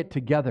study it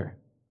together.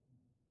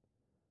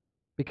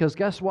 Because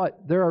guess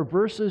what? There are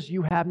verses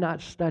you have not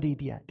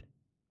studied yet.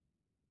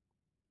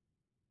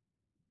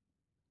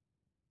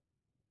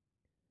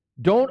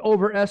 Don't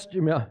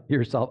overestimate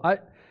yourself.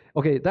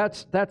 Okay,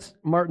 that's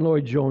Martin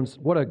Lloyd-Jones.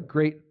 What a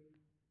great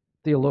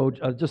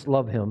theologian. I just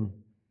love him.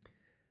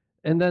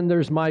 And then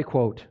there's my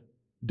quote.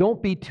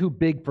 Don't be too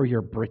big for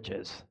your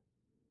britches.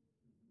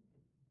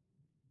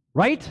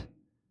 Right?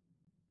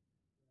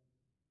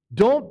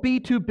 Don't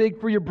be too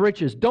big for your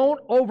britches. Don't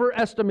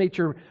overestimate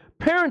your...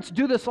 Parents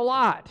do this a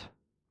lot.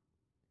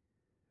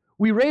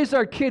 We raise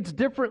our kids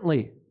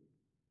differently.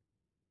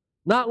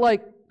 Not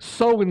like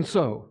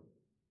so-and-so.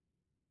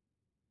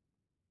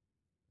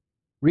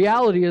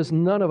 Reality is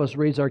none of us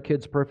raise our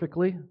kids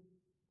perfectly.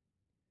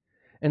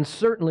 And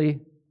certainly,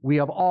 we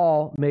have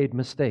all made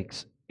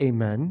mistakes.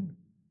 Amen.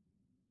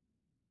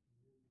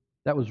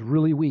 That was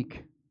really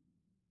weak.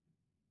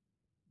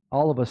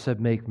 All of us have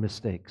made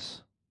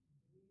mistakes.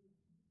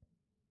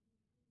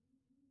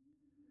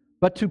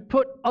 But to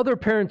put other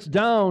parents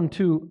down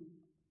to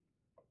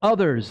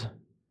others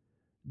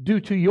due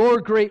to your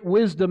great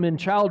wisdom in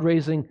child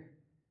raising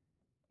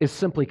is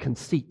simply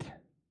conceit,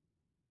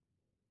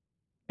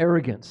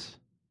 arrogance.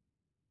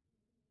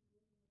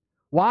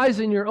 Wise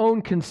in your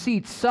own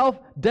conceit,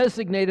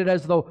 self-designated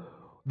as the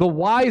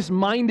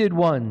wise-minded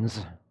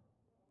ones.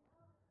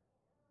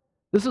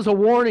 This is a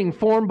warning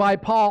formed by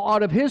Paul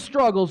out of his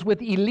struggles with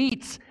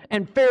elites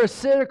and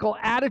pharisaical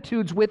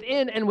attitudes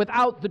within and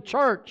without the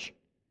church.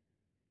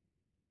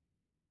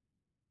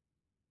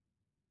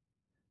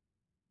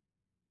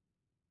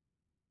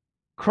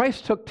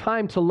 Christ took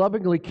time to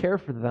lovingly care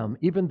for them,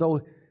 even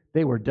though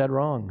they were dead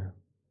wrong.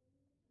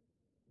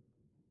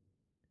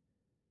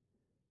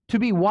 To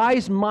be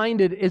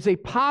wise-minded is a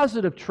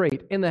positive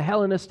trait in the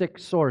Hellenistic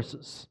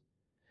sources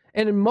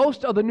and in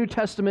most of the New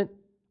Testament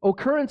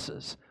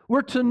occurrences.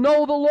 We're to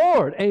know the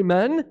Lord.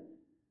 Amen?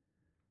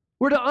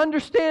 We're to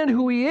understand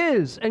who He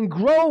is and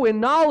grow in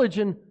knowledge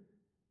and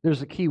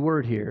There's a key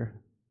word here,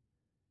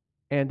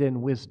 and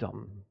in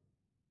wisdom.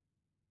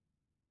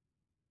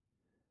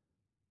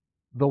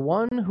 The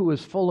one who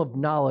is full of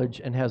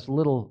knowledge and has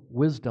little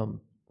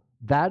wisdom,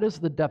 that is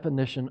the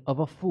definition of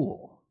a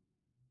fool.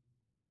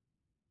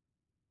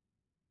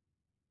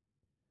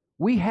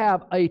 We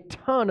have a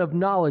ton of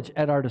knowledge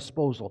at our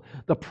disposal.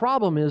 The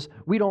problem is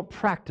we don't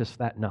practice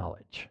that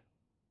knowledge.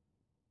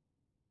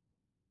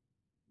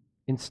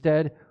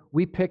 Instead,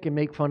 we pick and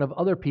make fun of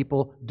other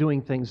people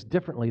doing things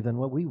differently than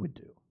what we would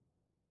do.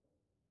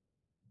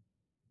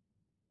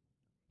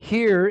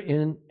 Here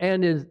in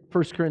 1 and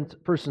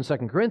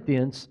 2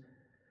 Corinthians,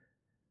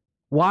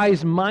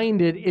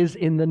 wise-minded is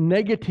in the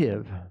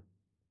negative.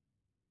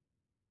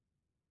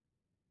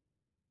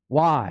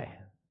 Why?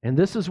 And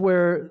this is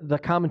where the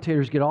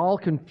commentators get all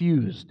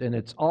confused, and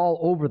it's all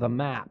over the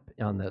map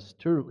on this,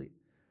 truly.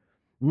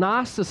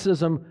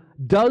 Gnosticism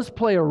does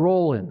play a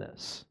role in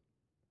this.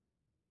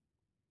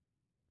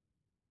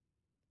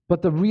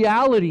 But the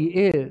reality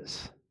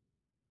is,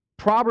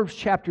 Proverbs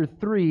chapter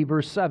 3,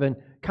 verse 7,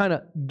 kind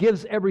of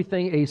gives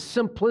everything a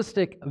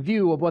simplistic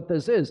view of what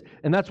this is,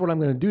 and that's what I'm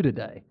going to do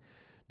today.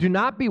 Do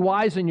not be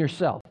wise in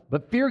yourself,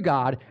 but fear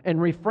God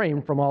and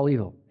refrain from all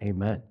evil.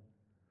 Amen.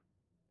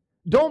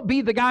 Don't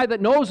be the guy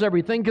that knows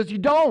everything, because you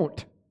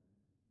don't.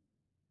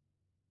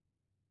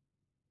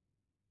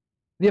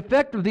 The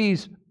effect of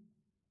these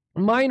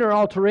minor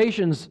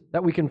alterations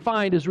that we can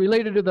find is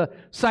related to the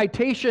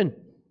citation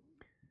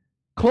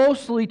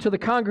closely to the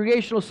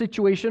congregational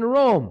situation in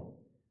Rome.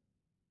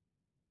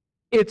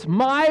 It's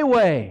my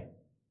way,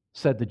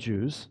 said the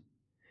Jews.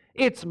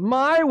 It's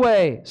my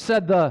way,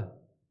 said the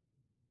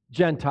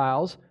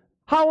Gentiles.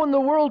 How in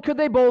the world could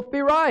they both be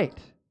right?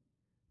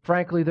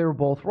 Frankly, they were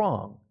both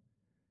wrong,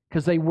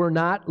 because they were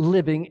not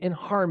living in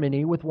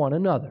harmony with one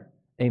another.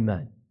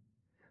 Amen.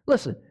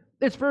 Listen,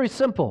 it's very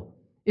simple.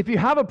 If you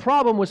have a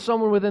problem with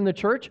someone within the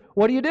church,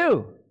 what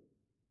do?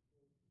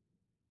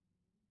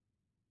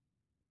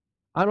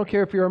 I don't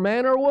care if you're a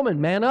man or a woman,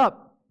 man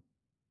up.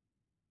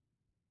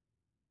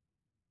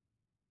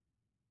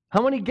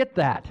 How many get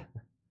that?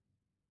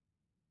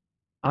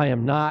 I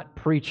am not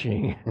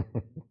preaching.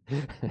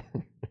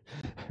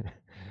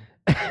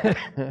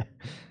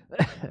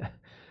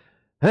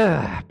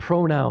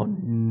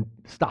 Pronoun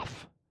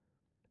stuff.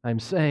 I'm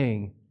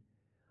saying,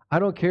 I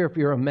don't care if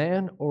you're a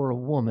man or a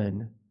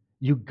woman,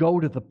 you go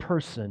to the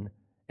person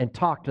and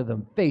talk to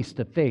them face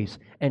to face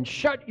and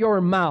shut your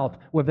mouth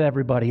with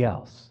everybody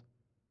else.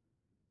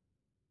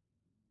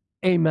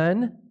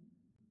 Amen?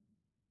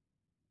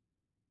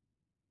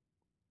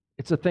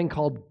 It's a thing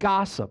called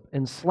gossip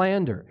and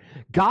slander.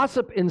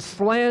 Gossip and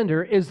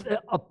slander is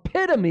the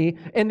epitome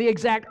and the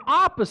exact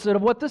opposite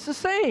of what this is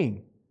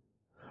saying.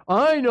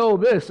 I know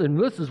this, and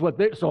this is what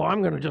they, so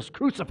I'm going to just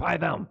crucify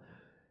them.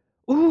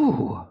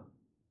 Ooh.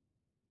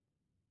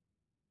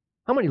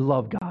 How many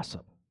love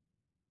gossip?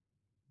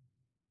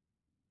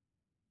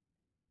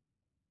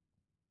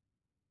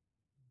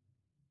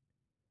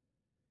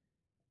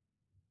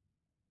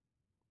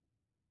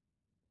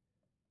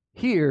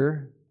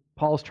 Here,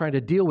 Paul's trying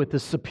to deal with the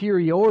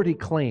superiority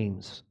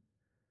claims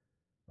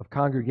of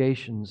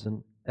congregations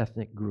and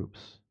ethnic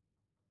groups.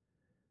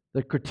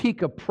 The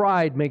critique of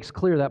pride makes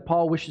clear that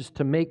Paul wishes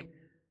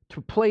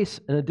to place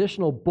an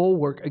additional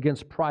bulwark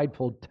against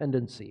prideful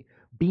tendency.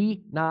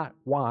 Be not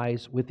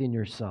wise within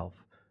yourself.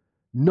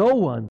 No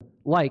one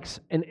likes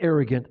an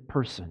arrogant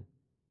person.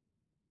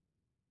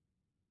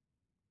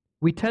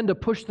 We tend to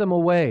push them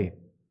away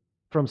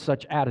from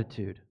such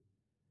attitude.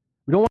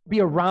 We don't want to be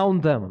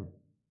around them.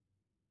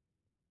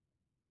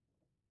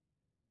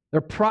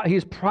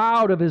 He's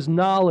proud of his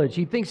knowledge.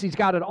 He thinks he's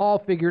got it all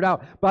figured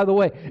out. By the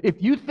way, if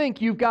you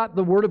think you've got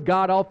the Word of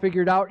God all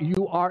figured out,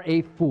 you are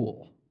a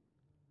fool.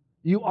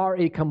 You are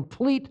a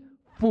complete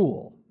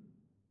fool.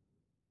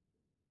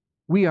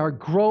 We are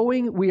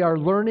growing. We are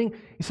learning.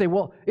 You say,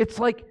 well, it's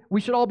like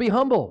we should all be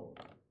humble.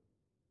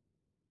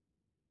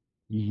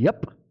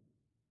 Yep.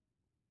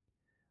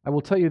 I will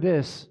tell you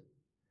this.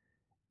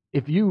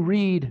 If you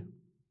read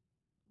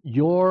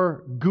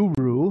your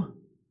guru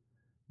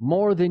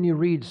more than you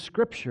read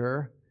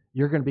Scripture,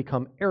 you're going to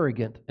become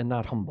arrogant and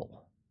not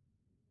humble.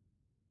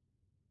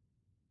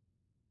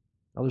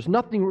 Now, there's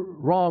nothing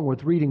wrong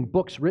with reading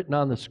books written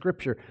on the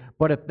Scripture,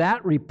 but if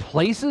that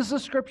replaces the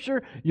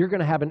Scripture, you're going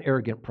to have an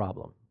arrogant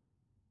problem.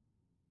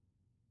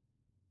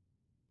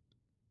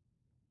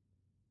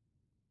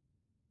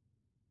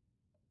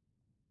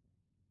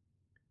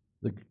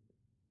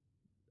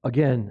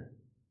 Again,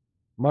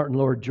 Martin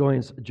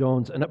Lloyd-Jones,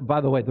 and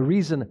by the way, the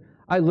reason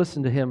I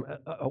listened to him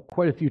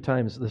quite a few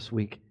times this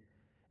week,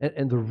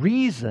 and the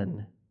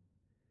reason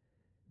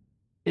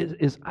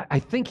is I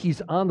think he's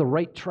on the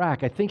right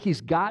track. I think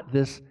he's got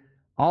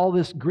all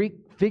this Greek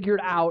figured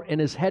out and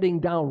is heading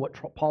down what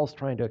Paul's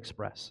trying to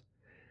express.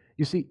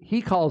 You see,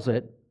 he calls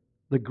it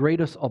the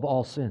greatest of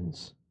all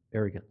sins,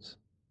 arrogance.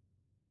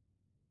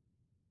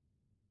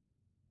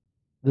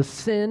 The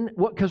sin,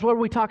 because what are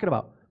we talking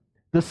about?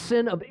 The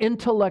sin of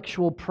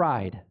intellectual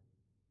pride.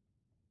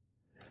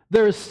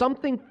 There is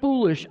something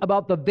foolish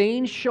about the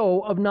vain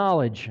show of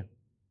knowledge.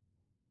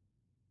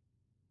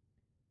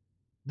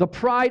 The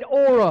pride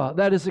aura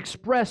that is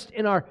expressed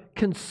in our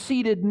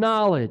conceited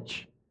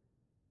knowledge.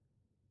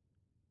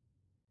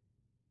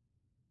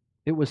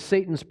 It was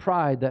Satan's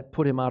pride that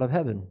put him out of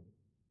heaven.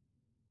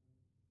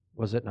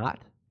 Was it not?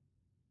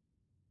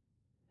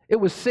 It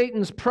was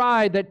Satan's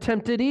pride that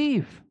tempted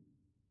Eve.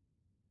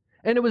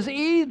 And it was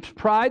Eve's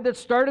pride that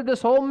started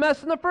this whole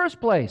mess in the first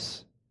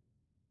place.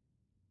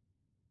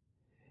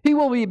 He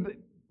will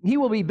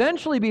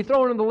eventually be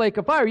thrown in the lake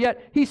of fire,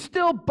 yet he's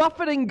still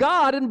buffeting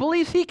God and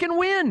believes he can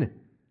win.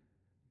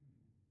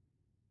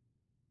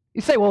 You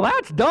say, well,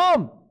 that's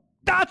dumb.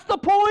 That's the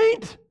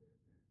point.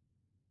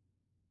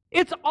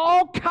 It's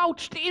all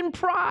couched in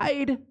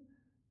pride.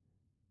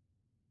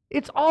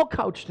 It's all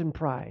couched in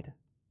pride.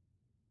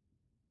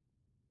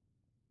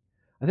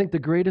 I think the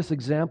greatest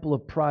example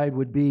of pride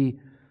would be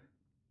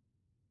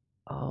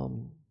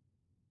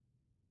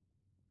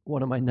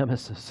one of my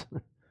nemesis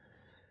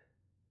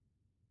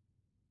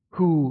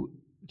who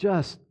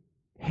just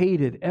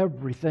hated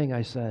everything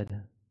I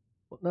said.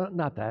 Well,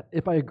 not that.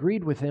 If I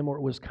agreed with him or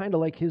it was kind of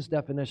like his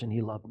definition,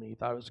 he loved me. He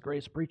thought I was the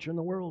greatest preacher in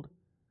the world.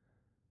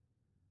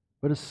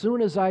 But as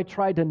soon as I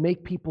tried to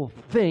make people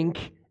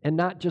think and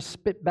not just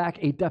spit back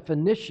a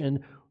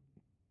definition,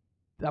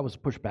 that was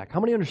pushback. How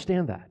many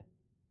understand that?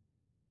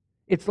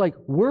 It's like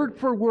word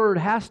for word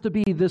has to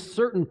be this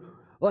certain,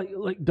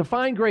 like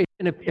define grace.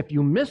 And if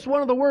you miss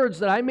one of the words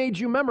that I made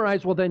you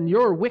memorize, well, then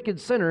you're a wicked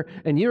sinner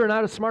and you're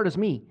not as smart as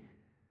me.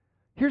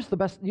 Here's the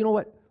best, you know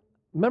what?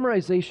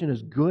 Memorization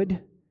is good,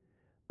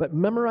 but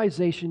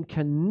memorization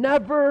can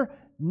never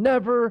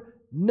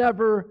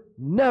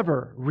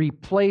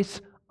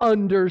replace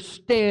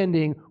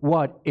understanding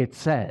what it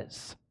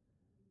says.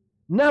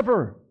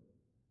 Never.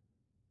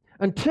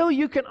 Until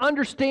you can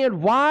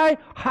understand why,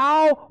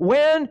 how,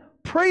 when,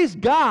 praise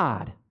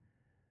God.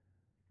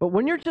 But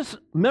when you're just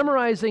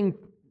memorizing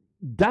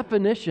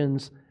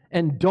definitions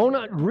and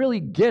don't really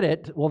get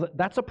it, well,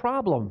 that's a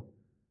problem.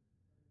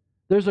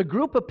 There's a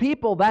group of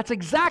people, that's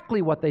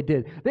exactly what they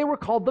did. They were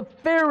called the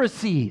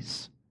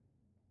Pharisees.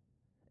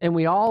 And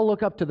we all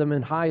look up to them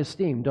in high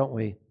esteem, don't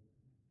we?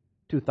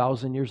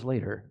 2,000 years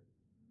later.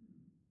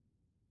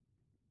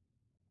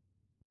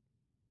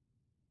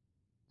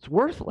 It's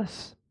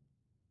worthless.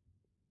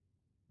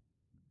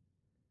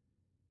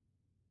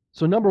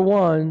 So number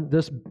one,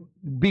 this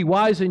be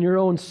wise in your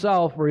own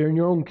self or in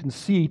your own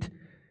conceit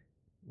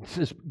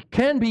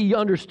can be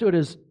understood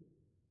as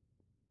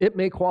it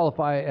may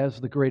qualify as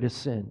the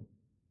greatest sin.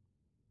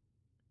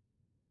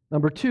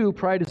 Number two,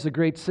 pride is a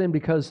great sin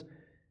because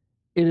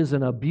it is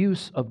an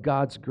abuse of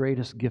God's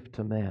greatest gift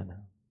to man.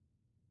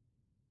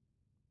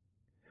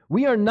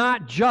 We are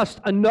not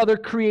just another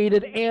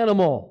created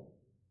animal.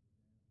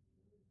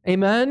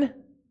 Amen?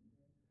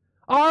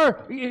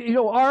 Our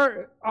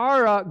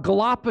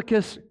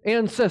Galapagos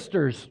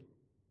ancestors.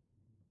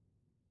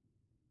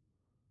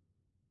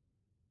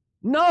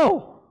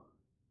 No,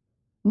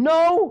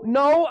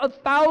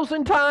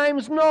 1,000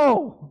 times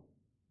no.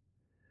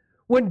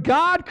 When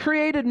God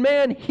created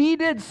man, He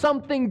did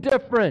something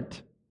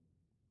different.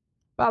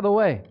 By the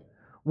way,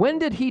 when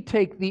did He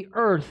take the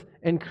earth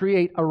and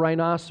create a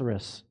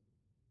rhinoceros?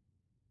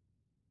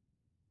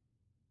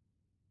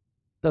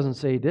 Doesn't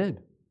say He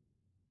did.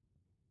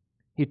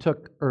 He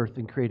took earth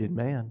and created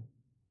man.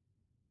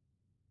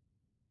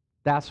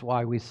 That's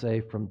why we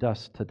say from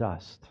dust to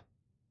dust.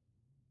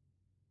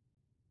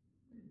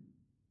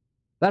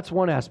 That's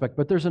one aspect,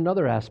 but there's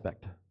another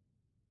aspect.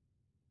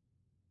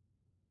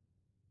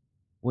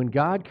 When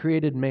God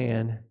created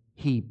man,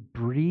 He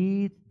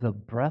breathed the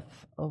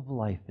breath of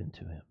life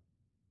into him.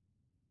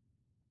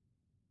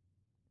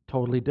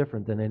 Totally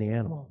different than any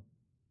animal.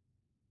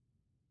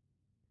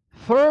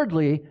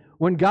 Thirdly,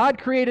 when God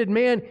created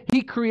man,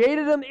 He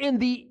created him in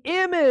the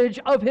image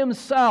of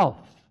Himself.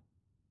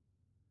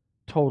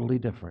 Totally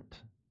different.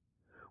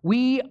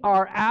 We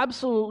are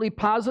absolutely,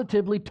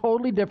 positively,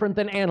 totally different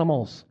than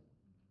animals.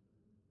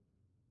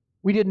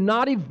 We did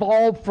not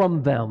evolve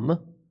from them.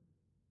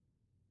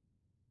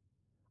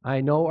 I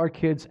know our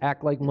kids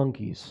act like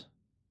monkeys.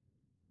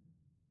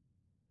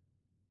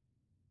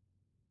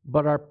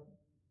 But our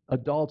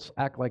adults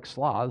act like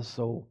sloths,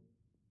 so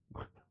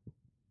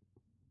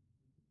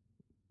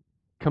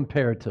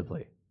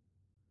comparatively.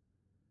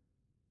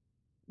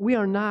 We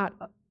are not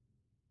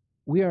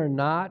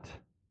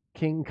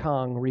King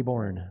Kong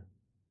reborn.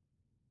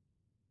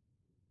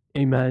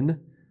 Amen.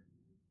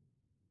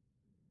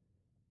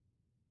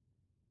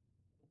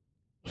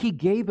 He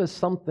gave us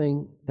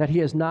something that He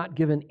has not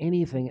given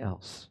anything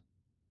else.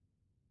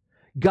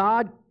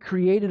 God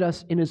created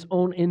us in His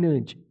own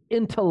image,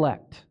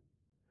 intellect,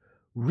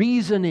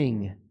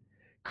 reasoning,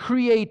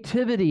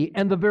 creativity,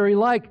 and the very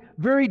like,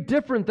 very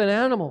different than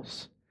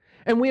animals.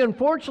 And we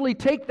unfortunately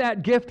take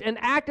that gift and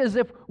act as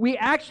if we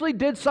actually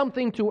did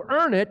something to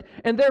earn it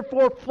and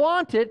therefore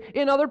flaunt it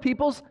in other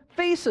people's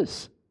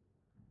faces.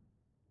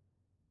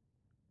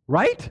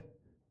 Right?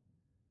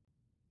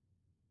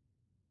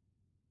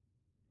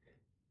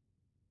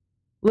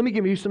 Let me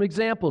give you some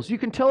examples. You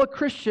can tell a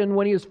Christian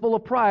when he is full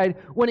of pride,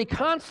 when he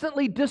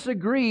constantly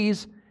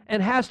disagrees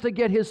and has to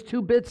get his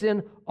 2 bits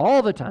in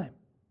all the time.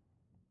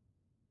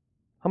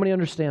 How many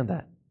understand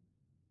that?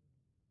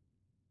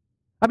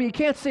 I mean, you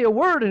can't say a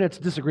word and it's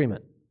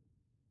disagreement.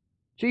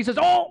 Jesus,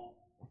 oh!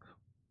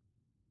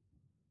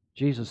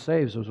 Jesus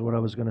saves was what I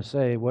was going to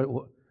say. What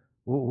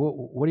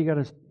do you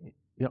got to,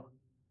 you know?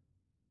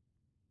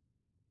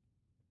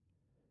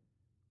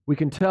 We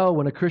can tell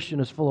when a Christian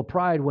is full of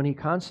pride when he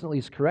constantly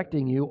is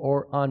correcting you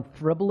or on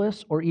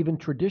frivolous or even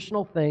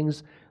traditional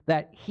things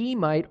that he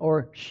might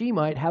or she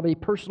might have a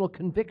personal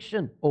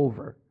conviction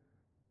over.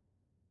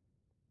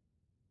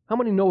 How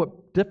many know a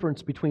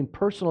difference between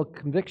personal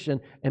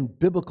conviction and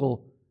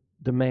biblical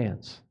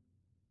demands?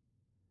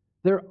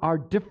 There are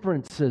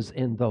differences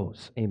in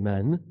those.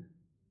 Amen.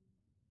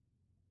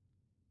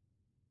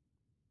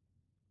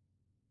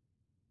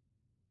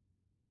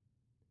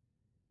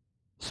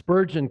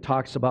 Spurgeon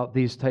talks about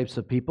these types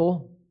of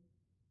people.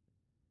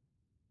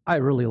 I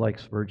really like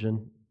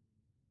Spurgeon.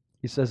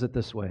 He says it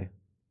this way.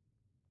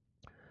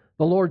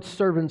 The Lord's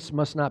servants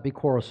must not be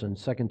quarrelsome,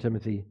 2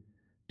 Timothy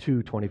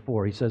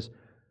 2:24. He says,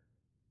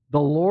 the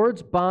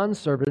Lord's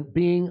bondservant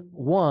being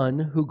one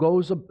who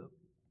goes...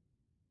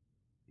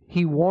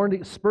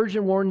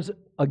 Spurgeon warns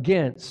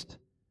against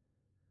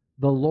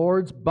the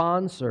Lord's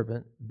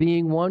bondservant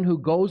being one who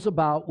goes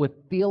about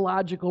with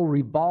theological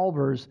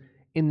revolvers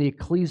in the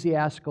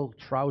ecclesiastical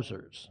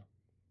trousers.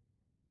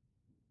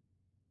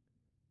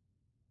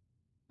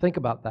 Think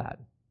about that.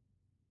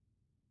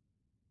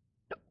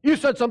 You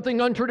said something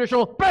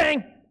untraditional,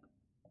 bang!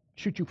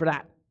 Shoot you for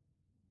that.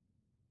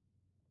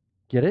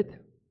 Get it?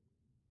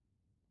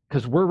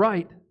 Because we're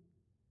right.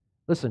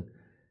 Listen,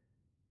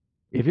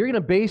 if you're going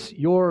to base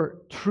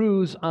your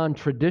truths on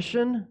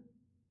tradition,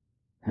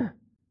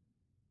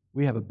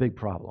 we have a big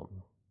problem.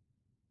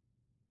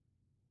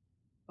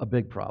 A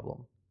big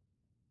problem.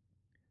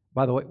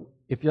 By the way,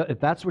 if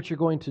that's what you're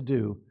going to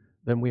do,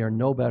 then we are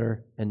no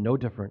better and no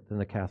different than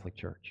the Catholic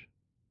Church.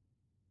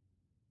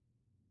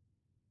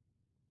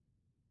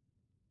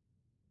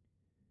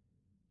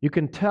 You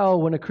can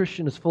tell when a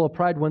Christian is full of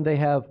pride when they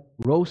have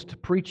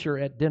roast preacher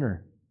at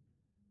dinner,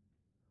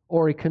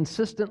 or a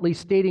consistently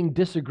stating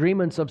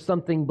disagreements of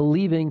something,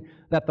 believing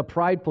that the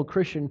prideful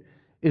Christian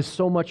is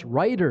so much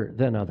righter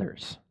than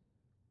others.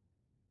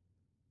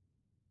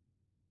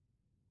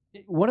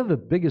 One of the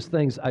biggest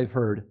things I've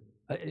heard,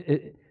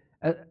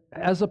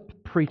 as a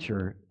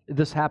preacher,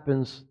 this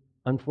happens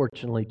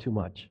unfortunately too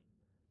much.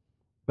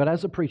 But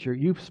as a preacher,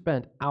 you've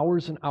spent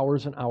hours and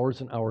hours and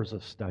hours and hours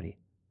of study.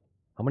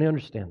 How many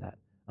understand that?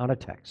 On a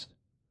text.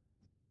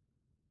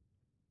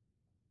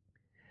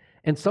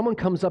 And someone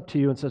comes up to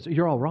you and says,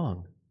 you're all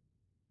wrong.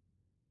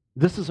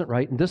 This isn't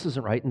right, and this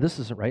isn't right, and this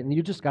isn't right, and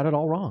you just got it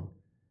all wrong.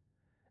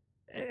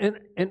 And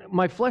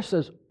my flesh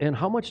says, and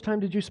how much time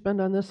did you spend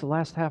on this the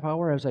last half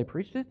hour as I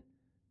preached it?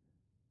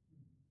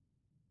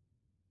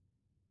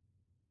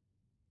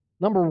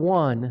 Number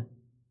one,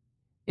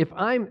 if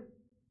I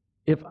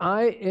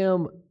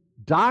am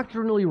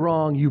doctrinally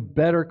wrong, you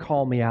better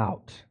call me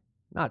out.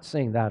 I'm not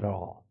saying that at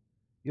all.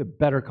 You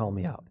better call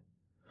me out.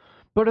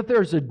 But if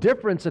there's a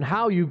difference in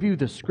how you view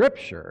the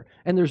Scripture,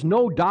 and there's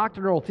no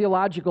doctrinal,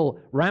 theological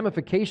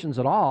ramifications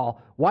at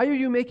all, why are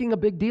you making a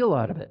big deal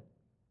out of it?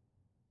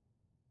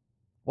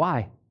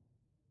 Why?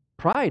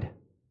 Pride.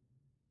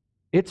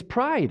 It's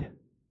pride.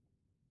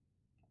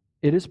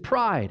 It is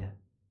pride.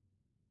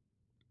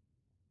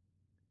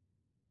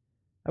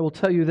 I will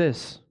tell you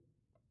this.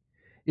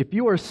 If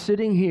you are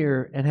sitting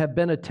here and have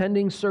been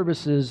attending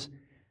services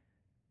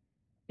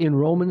in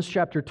Romans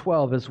chapter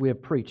 12 as we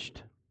have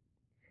preached,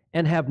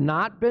 and have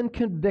not been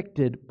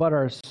convicted but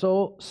are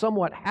so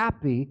somewhat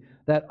happy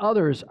that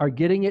others are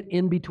getting it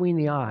in between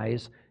the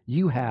eyes,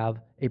 you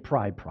have a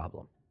pride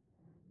problem.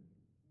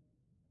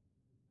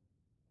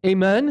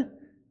 Amen?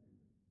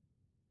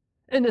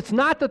 And it's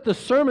not that the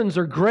sermons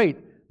are great.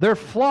 They're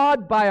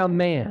flawed by a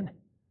man.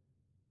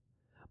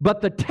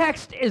 But the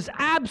text is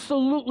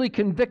absolutely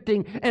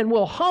convicting and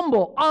will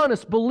humble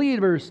honest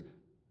believers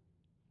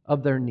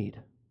of their need.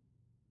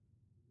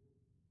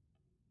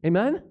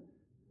 Amen?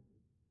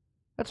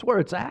 That's where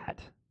it's at.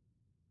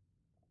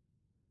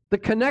 The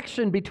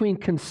connection between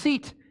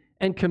conceit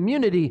and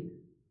community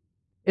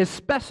is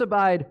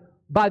specified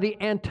by the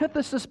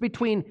antithesis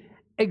between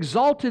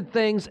exalted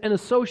things and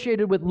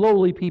associated with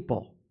lowly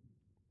people.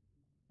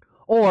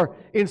 Or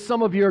in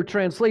some of your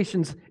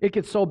translations, it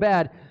gets so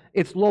bad,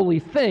 it's lowly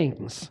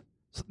things.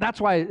 So that's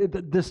why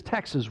this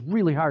text is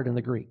really hard in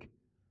the Greek.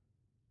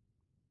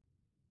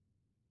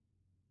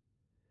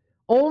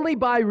 Only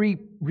by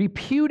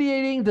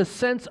repudiating the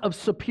sense of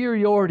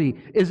superiority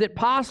is it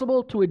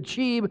possible to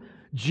achieve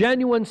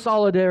genuine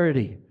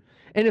solidarity.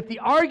 And if the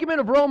argument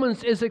of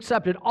Romans is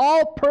accepted,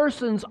 all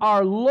persons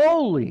are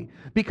lowly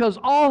because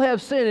all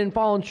have sinned and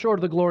fallen short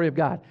of the glory of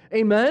God.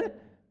 Amen?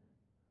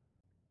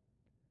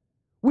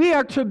 We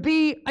are to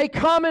be a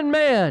common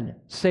man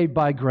saved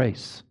by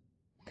grace.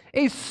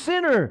 A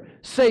sinner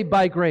saved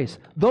by grace.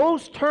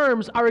 Those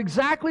terms are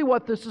exactly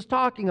what this is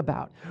talking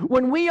about.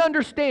 When we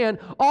understand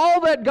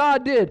all that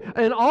God did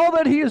and all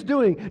that He is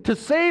doing to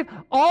save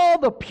all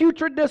the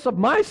putridness of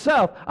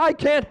myself, I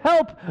can't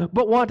help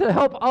but want to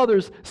help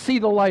others see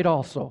the light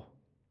also.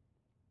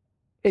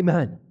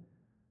 Amen.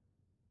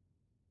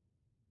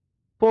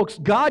 Folks,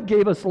 God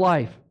gave us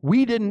life.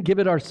 We didn't give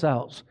it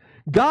ourselves.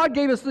 God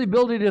gave us the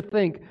ability to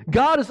think.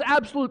 God is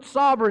absolute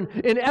sovereign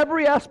in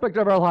every aspect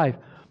of our life.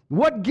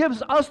 What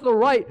gives us the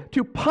right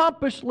to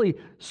pompously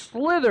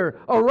slither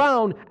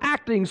around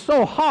acting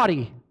so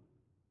haughty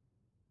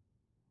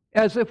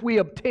as if we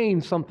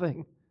obtained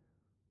something,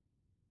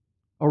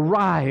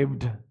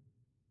 arrived?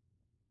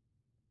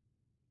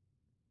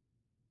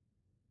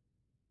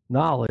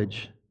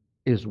 Knowledge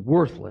is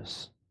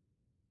worthless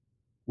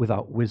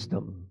without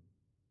wisdom.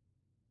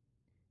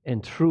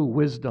 And true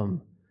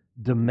wisdom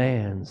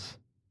demands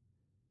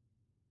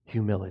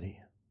humility.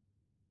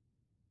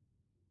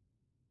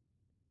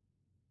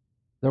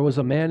 There was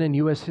a man in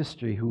U.S.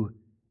 history who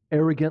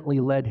arrogantly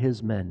led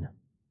his men.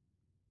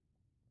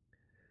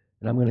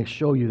 And I'm going to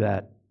show you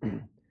that.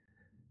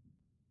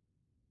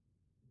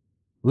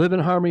 Live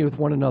in harmony with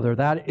one another.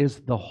 That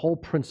is the whole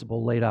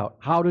principle laid out.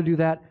 How to do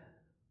that?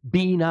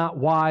 Be not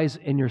wise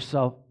in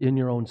yourself, in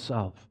your own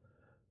self.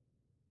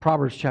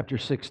 Proverbs chapter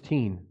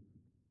 16.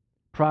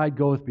 Pride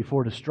goeth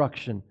before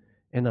destruction,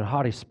 and a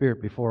haughty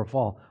spirit before a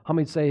fall. How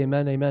many say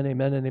amen, amen,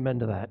 amen, and amen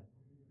to that?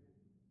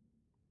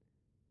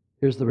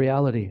 Here's the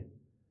reality.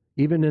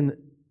 Even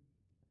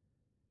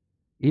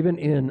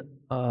in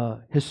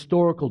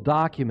historical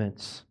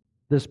documents,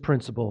 this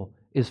principle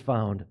is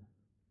found.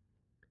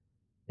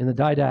 In the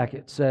Didache,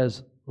 it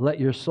says, "Let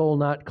your soul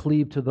not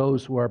cleave to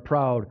those who are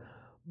proud,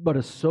 but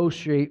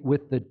associate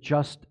with the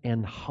just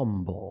and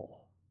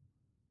humble."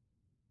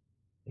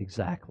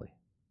 Exactly.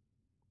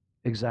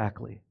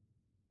 Exactly.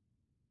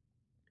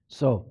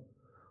 So,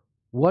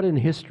 what in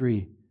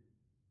history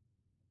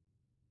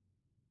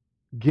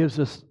gives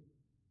us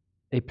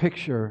a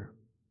picture,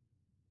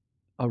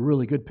 a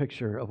really good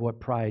picture of what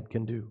pride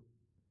can do?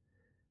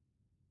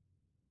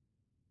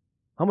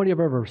 How many have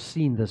ever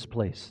seen this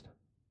place?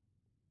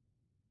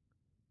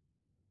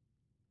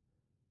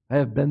 I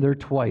have been there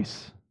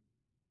twice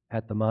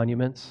at the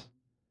monuments.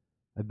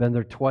 I've been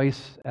there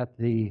twice at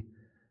the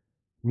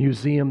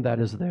museum that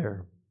is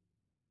there.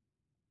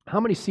 How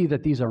many see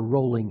that these are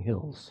rolling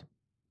hills?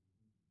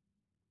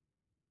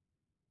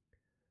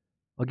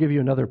 I'll give you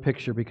another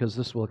picture because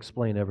this will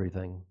explain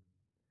everything.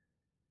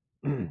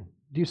 Do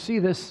you see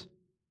this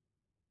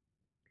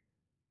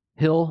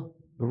hill,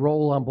 the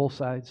roll on both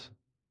sides?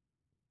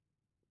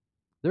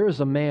 There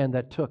is a man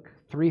that took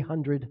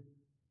 300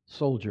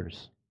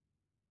 soldiers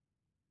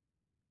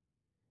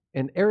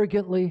and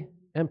arrogantly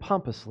and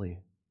pompously,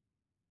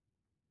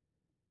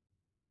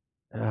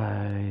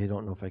 I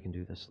don't know if I can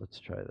do this. Let's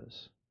try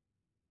this.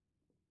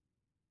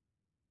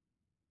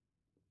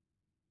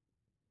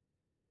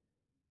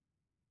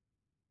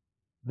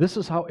 This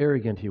is how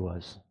arrogant he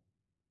was.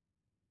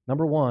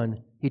 Number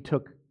one, he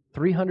took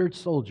 300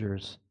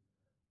 soldiers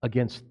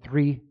against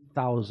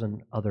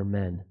 3,000 other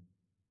men.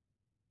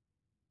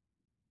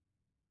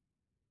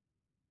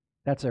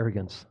 That's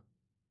arrogance.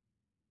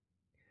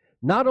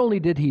 Not only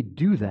did he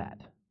do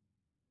that,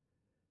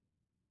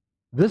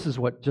 this is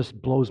what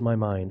just blows my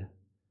mind.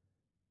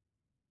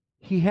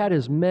 He had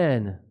his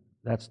men,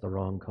 that's the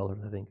wrong color,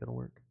 that ain't going to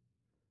work.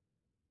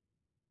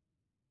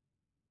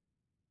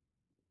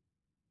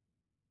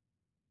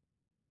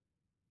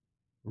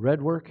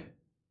 Red work?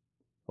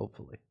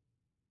 Hopefully.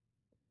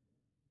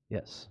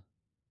 Yes.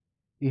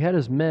 He had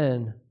his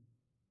men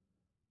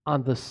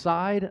on the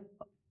side,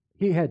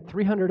 he had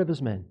 300 of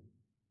his men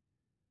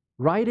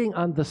riding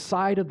on the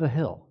side of the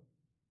hill.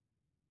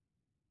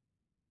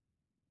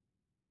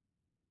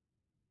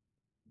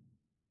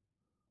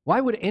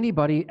 Why would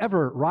anybody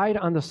ever ride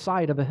on the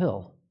side of a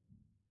hill?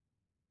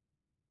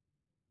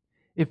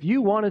 If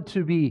you wanted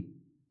to be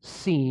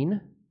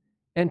seen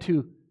and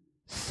to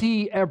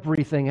see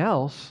everything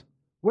else,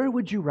 where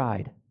would you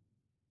ride?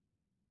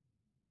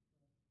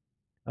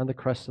 On the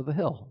crest of the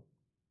hill.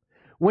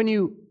 When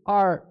you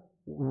are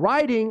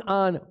riding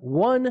on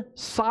one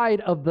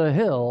side of the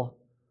hill,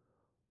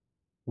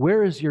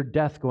 where is your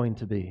death going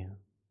to be?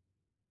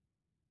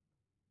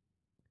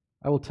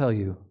 I will tell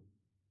you,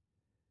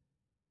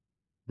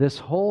 this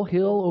whole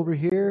hill over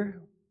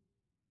here,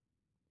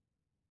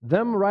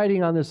 them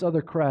riding on this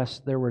other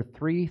crest, there were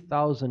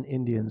 3,000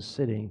 Indians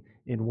sitting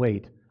in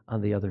wait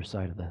on the other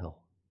side of the hill.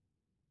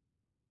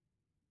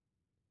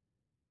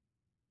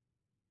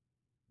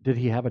 Did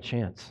he have a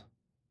chance?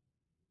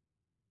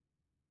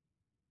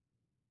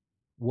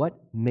 What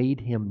made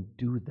him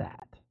do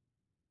that?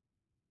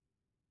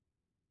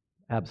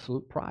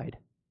 Absolute pride.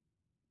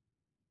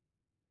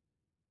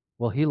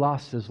 Well, he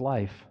lost his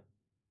life,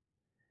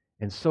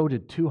 and so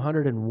did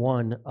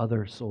 201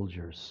 other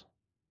soldiers.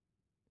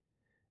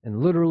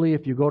 And literally,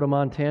 if you go to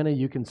Montana,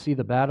 you can see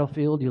the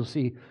battlefield. You'll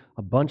see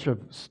a bunch of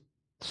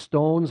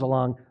stones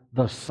along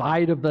the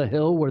side of the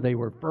hill where they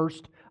were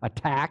first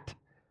attacked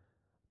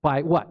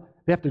by what?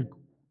 They have to.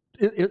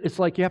 It's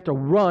like you have to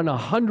run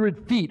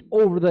 100 feet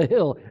over the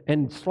hill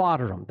and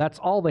slaughter them. That's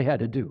all they had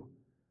to do.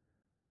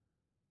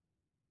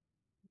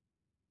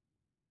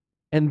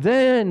 And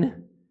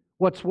then,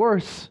 what's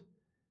worse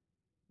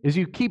is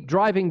you keep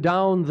driving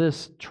down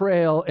this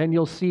trail and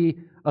you'll see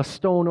a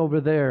stone over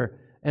there,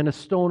 and a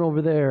stone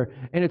over there.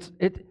 And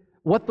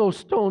what those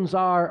stones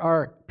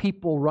are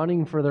people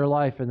running for their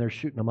life, and they're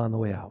shooting them on the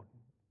way out.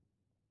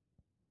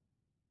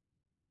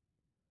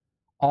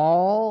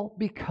 All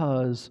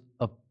because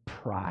of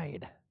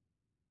pride,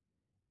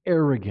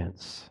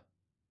 arrogance.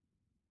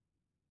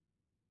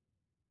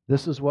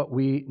 This is what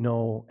we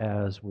know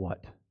as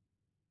what?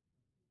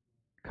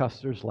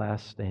 Custer's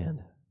last stand.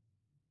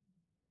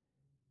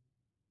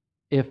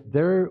 If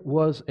there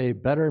was a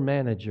better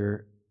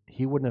manager,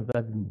 he wouldn't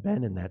have even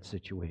been in that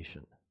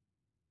situation.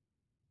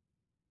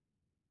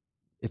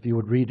 If you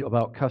would read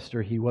about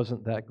Custer, he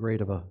wasn't that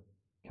great of a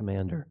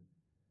commander.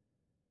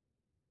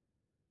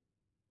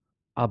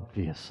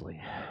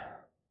 Obviously.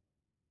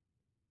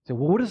 So,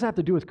 well, what does that have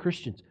to do with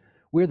Christians?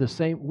 We're the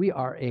same. We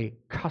are a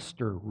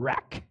Custer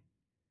wreck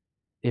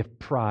if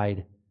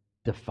pride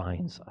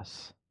defines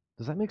us.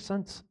 Does that make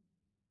sense?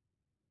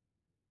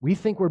 We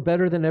think we're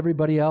better than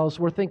everybody else.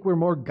 We think we're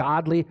more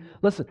godly.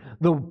 Listen,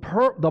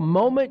 the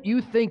moment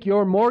you think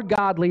you're more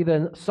godly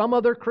than some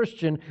other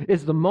Christian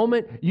is the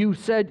moment you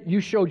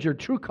showed your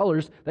true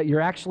colors, that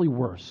you're actually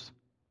worse.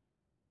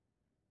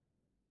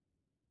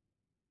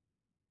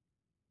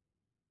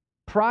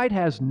 Pride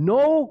has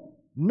no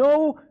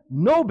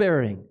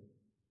bearing,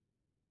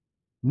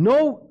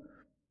 no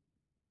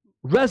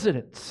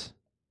residence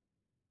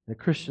in a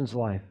Christian's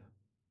life.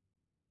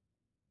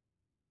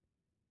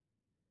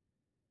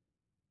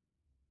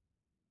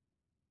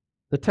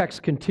 The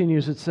text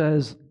continues, it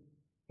says,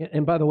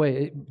 and by the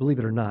way, believe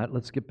it or not,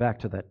 let's get back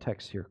to that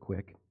text here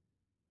quick.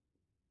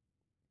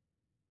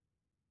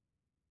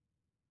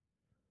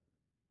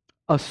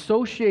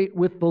 Associate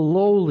with the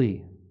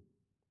lowly.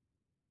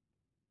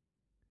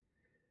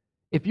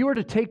 If you were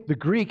to take the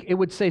Greek, it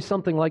would say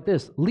something like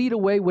this: lead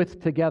away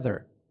with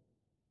together.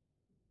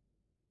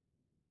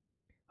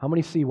 How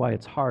many see why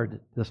it's hard,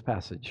 this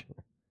passage?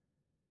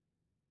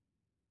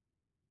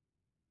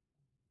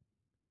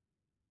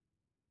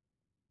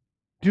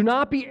 Do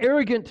not be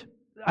arrogant.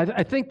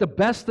 I think the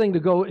best thing to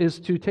go is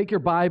to take your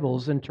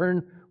Bibles and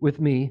turn with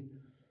me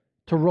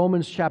to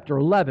Romans chapter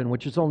 11,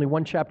 which is only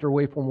one chapter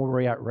away from where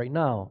we're at right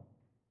now.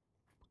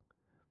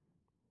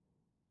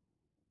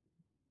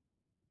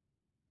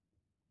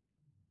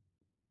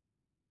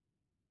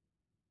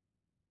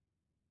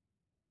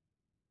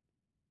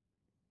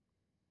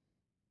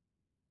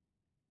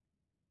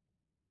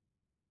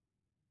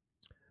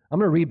 I'm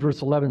going to read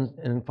verse 11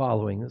 and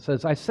following. It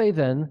says, I say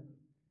then,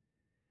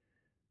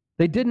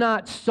 they did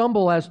not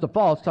stumble as to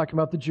fall. It's talking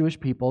about the Jewish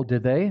people,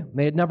 did they?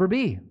 May it never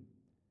be.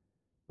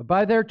 But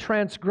by their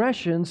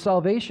transgression,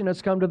 salvation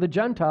has come to the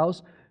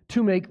Gentiles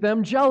to make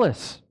them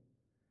jealous.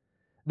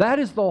 That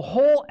is the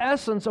whole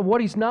essence of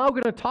what he's now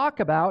going to talk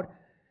about.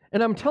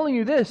 And I'm telling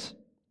you this,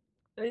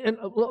 and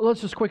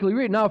let's just quickly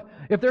read. Now,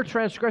 if their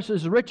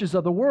transgressions are riches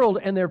of the world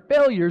and their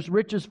failures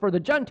riches for the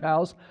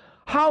Gentiles,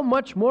 how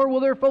much more will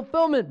their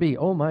fulfillment be?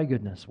 Oh my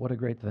goodness, what a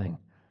great thing.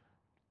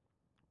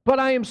 But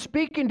I am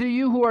speaking to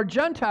you who are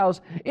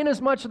Gentiles,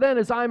 inasmuch then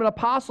as I am an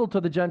apostle to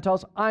the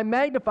Gentiles, I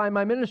magnify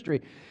my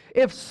ministry.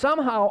 If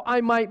somehow I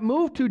might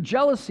move to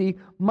jealousy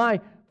my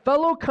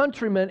fellow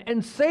countrymen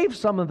and save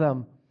some of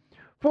them.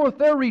 For if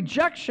their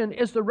rejection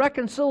is the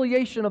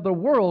reconciliation of the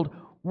world,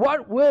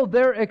 what will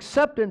their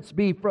acceptance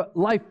be for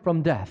life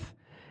from death?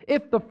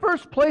 If the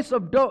first piece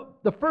of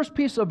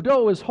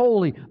dough is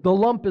holy, the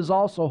lump is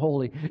also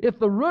holy. If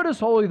the root is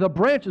holy, the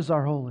branches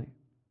are holy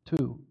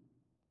too.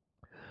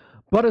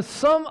 But as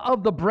some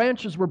of the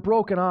branches were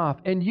broken off,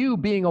 and you,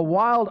 being a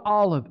wild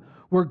olive,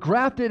 were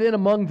grafted in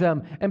among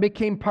them, and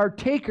became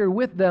partaker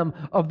with them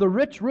of the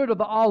rich root of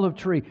the olive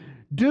tree,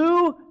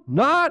 do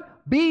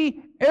not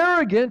be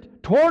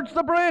arrogant towards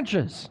the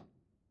branches.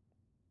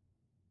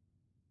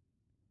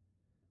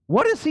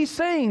 What is he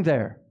saying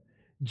there?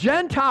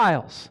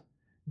 Gentiles,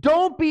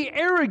 don't be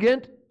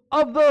arrogant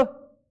of the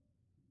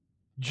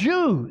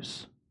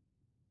Jews.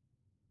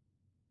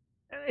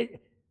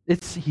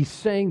 He's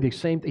saying the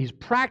same thing. He's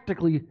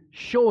practically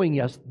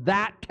showing us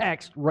that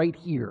text right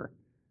here.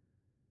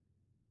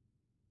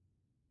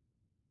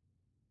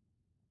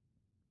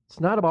 It's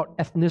not about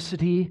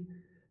ethnicity.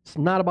 It's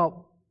not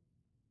about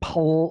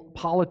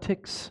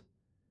politics.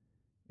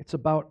 It's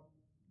about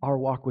our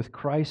walk with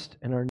Christ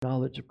and our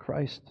knowledge of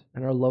Christ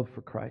and our love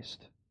for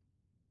Christ.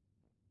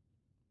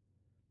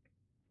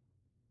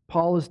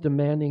 Paul is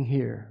demanding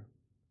here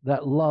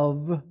that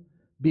love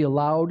be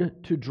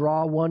allowed to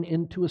draw one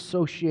into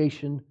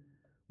association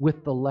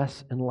with the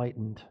less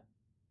enlightened.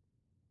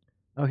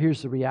 Now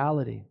here's the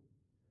reality.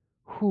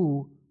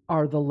 Who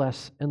are the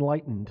less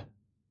enlightened?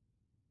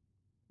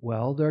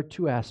 Well, there are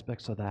two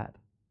aspects of that.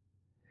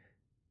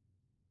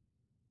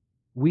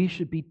 We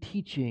should be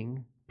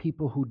teaching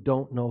people who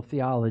don't know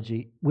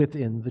theology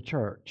within the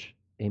church.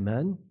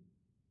 Amen?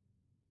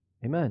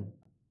 Amen.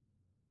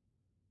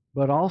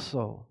 But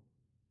also,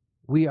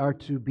 we are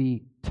to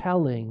be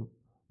telling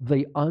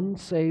the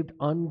unsaved,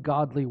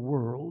 ungodly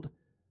world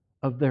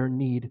of their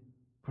need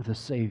for the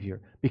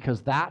Savior,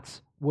 because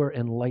that's where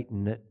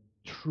enlightenment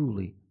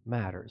truly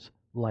matters,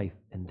 life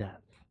and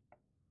death.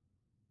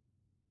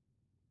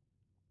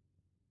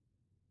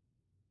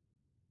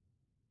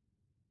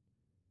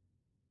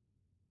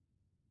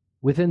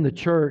 Within the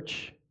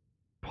church,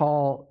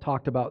 Paul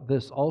talked about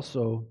this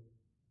also,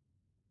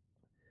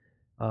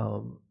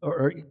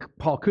 or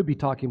Paul could be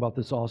talking about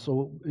this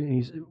also.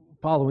 He's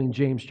following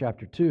James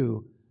chapter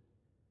 2.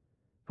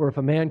 For if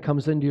a man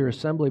comes into your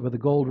assembly with a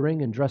gold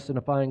ring and dressed in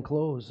fine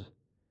clothes,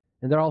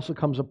 and there also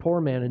comes a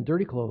poor man in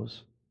dirty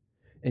clothes,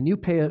 and you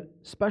pay a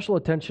special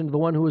attention to the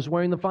one who is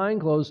wearing the fine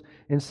clothes,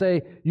 and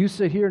say, you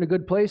sit here in a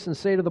good place, and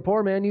say to the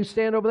poor man, you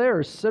stand over there,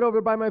 or sit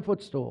over by my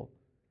footstool.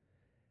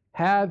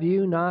 Have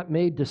you not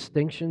made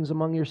distinctions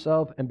among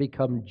yourself and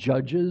become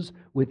judges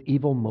with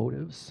evil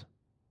motives?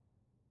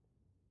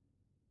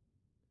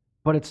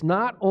 But it's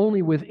not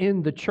only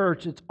within the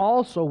church, it's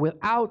also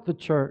without the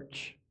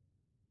church.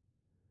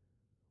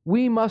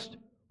 We must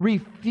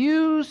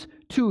refuse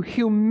to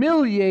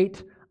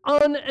humiliate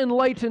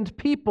unenlightened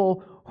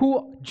people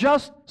who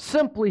just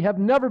simply have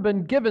never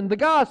been given the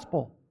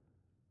gospel.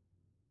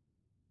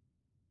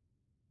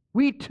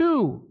 We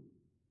too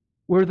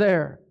were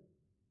there.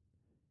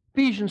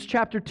 Ephesians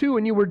chapter 2,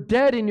 and you were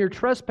dead in your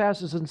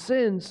trespasses and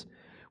sins,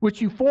 which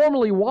you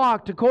formerly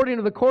walked according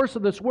to the course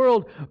of this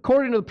world,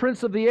 according to the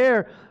prince of the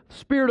air, the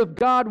Spirit of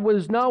God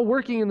was now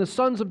working in the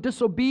sons of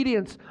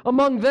disobedience.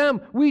 Among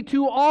them, we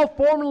too all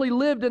formerly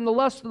lived in the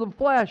lust of the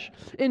flesh,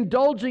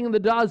 indulging in the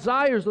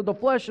desires of the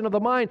flesh and of the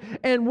mind,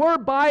 and were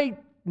by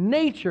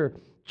nature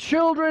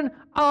children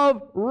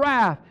of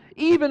wrath,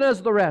 even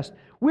as the rest.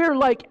 We're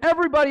like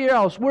everybody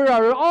else. We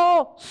are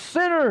all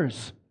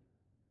sinners.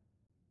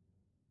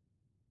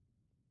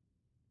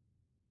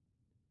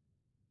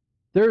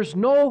 There's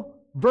no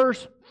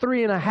verse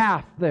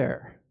 3.5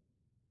 there.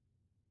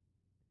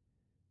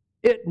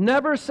 It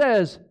never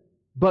says,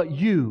 but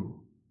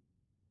you.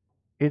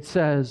 It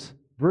says,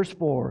 verse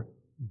 4,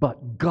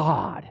 but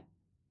God,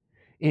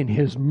 in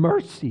His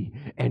mercy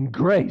and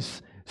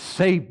grace,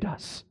 saved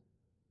us.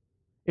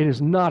 It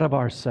is not of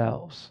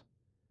ourselves.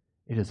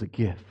 It is a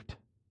gift.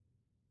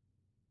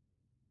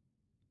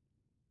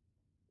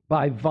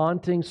 By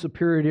vaunting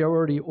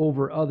superiority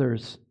over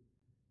others,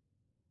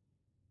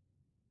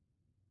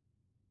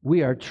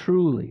 we are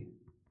truly,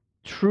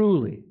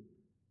 truly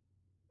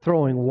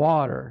throwing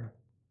water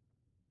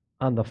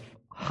on the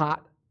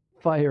hot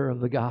fire of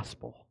the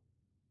gospel.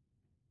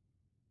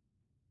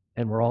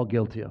 And we're all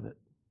guilty of it.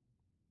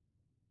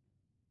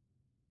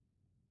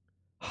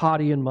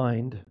 Haughty in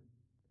mind,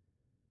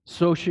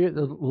 associate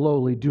the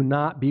lowly, do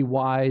not be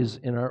wise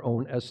in our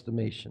own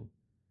estimation.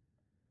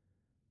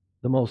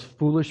 The most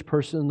foolish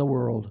person in the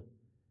world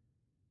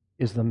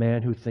is the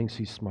man who thinks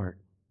he's smart.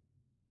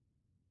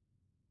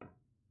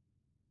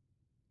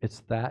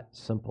 It's that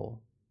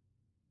simple.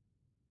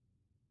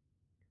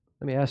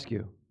 Let me ask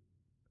you,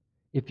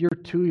 if your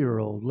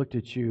 2-year-old looked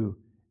at you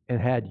and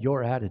had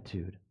your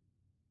attitude,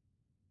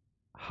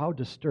 how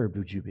disturbed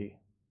would you be?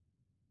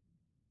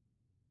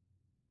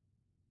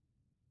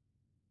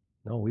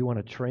 No, we want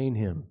to train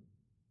him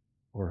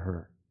or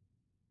her.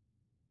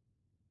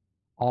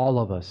 All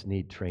of us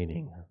need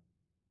training.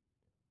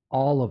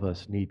 All of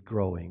us need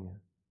growing.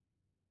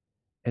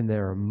 And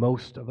there are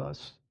most of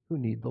us who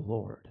need the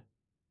Lord.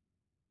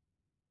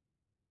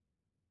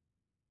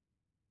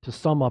 To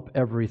sum up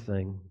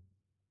everything,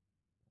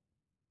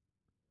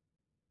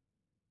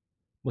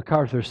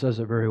 MacArthur says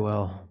it very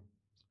well.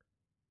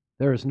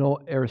 There is no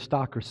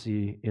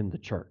aristocracy in the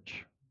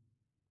church.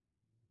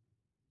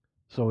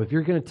 So if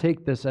you're going to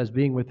take this as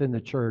being within the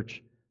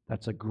church,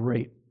 that's a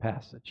great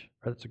passage.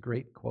 Or that's a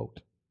great quote.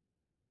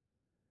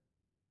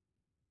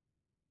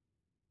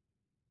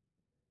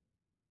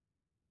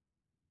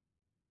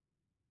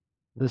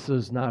 This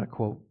is not a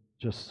quote,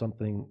 just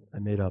something I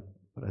made up,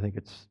 but I think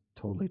it's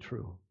totally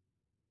true.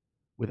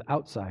 With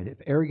outside, if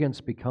arrogance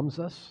becomes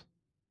us,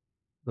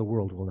 the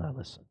world will not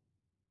listen.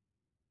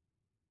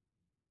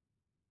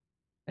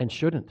 And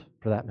shouldn't,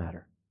 for that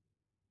matter.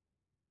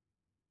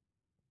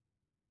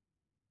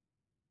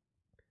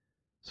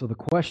 So the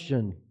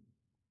question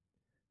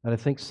that I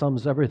think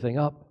sums everything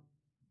up,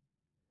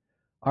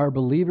 are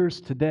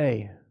believers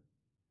today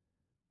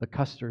the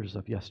Custers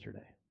of yesterday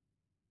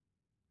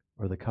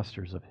or the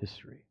Custers of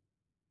history?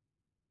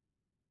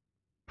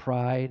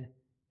 Pride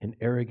and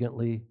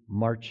arrogantly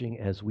marching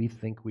as we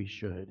think we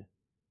should,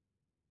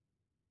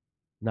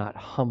 not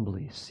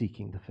humbly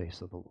seeking the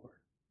face of the Lord.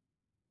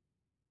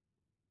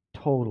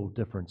 Total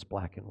difference,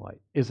 black and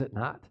white. Is it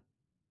not?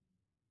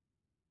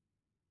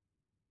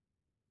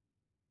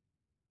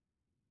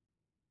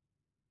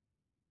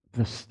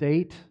 The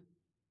state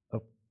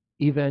of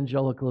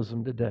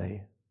evangelicalism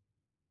today,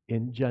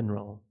 in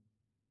general,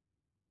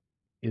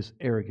 is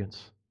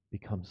arrogance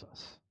becomes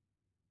us.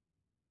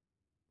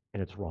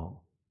 And it's wrong.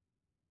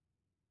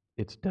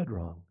 It's dead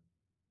wrong.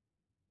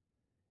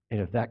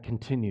 And if that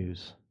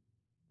continues,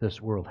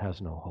 this world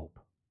has no hope.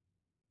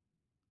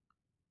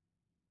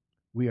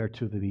 We are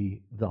to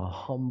be the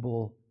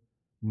humble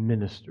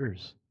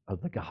ministers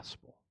of the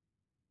gospel.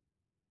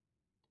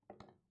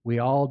 We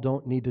all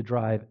don't need to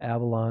drive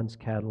Avalons,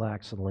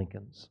 Cadillacs, and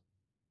Lincolns.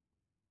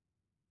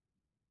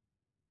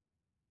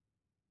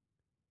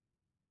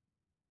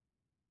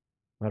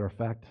 Matter of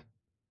fact,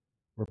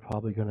 we're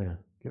probably going to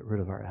get rid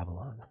of our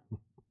Avalon.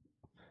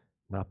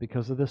 not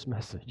because of this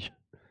message,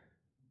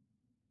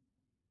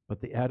 but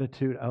the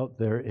attitude out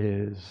there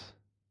is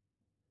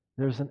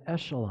there's an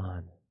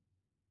echelon.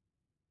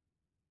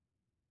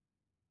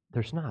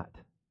 There's not.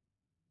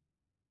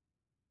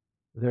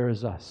 There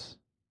is us,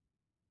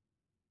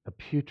 a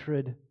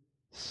putrid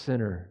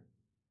sinner,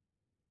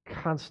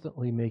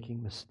 constantly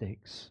making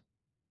mistakes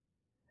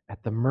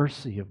at the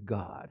mercy of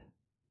God.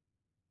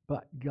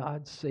 But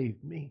God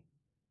saved me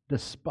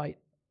despite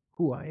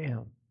who I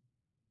am.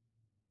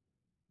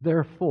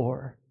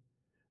 Therefore,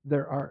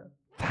 there are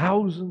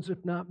thousands,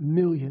 if not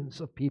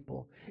millions, of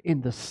people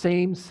in the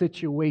same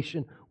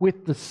situation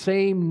with the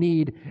same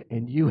need,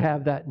 and you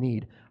have that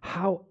need.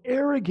 How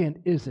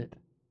arrogant is it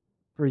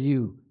for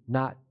you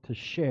not to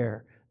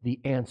share the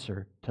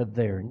answer to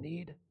their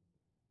need?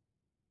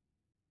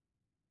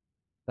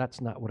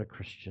 That's not what a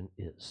Christian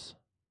is.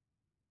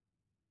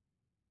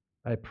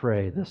 I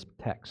pray this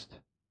text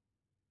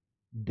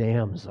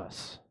damns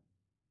us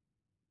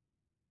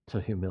to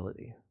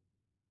humility,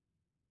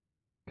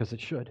 because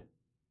it should.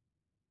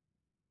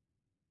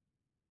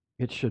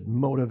 It should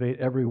motivate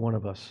every one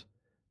of us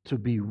to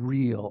be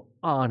real,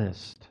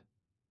 honest,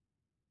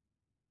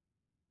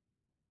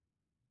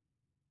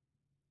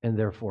 and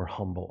therefore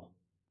humble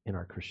in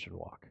our Christian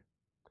walk.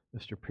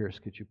 Mr. Pierce,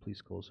 could you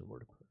please close in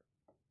word of prayer?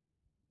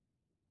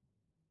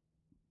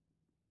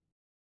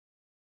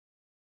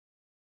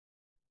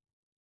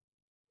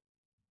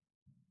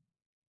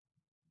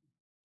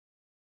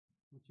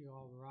 Would you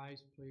all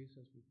rise, please,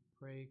 as we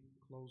pray,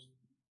 close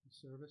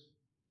the service?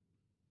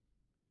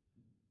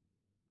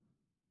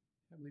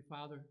 Heavenly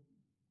Father,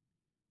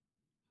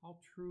 how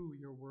true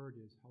your word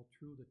is, how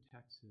true the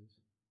text is,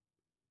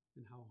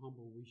 and how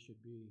humble we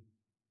should be.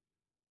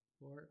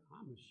 Lord,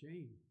 I'm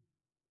ashamed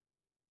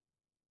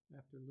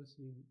after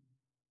listening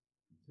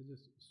to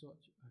this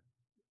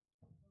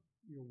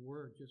your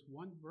word, just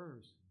one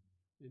verse,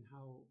 and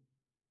how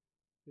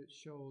it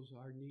shows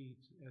our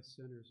needs as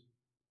sinners,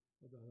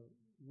 of the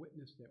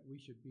witness that we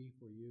should be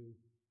for you.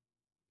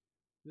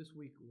 This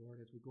week, Lord,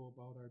 as we go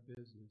about our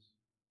business,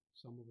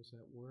 some of us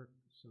at work,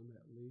 some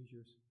at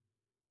leisures,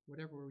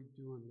 whatever we're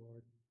doing,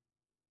 Lord,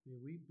 may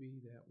we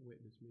be that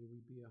witness. May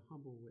we be a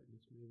humble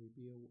witness. May we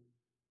be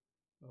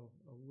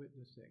a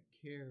witness that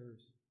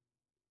cares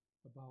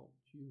about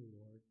you,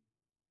 Lord,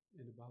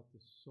 and about the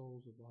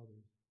souls of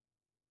others.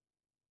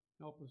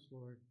 Help us,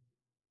 Lord,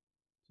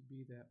 to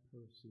be that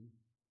person.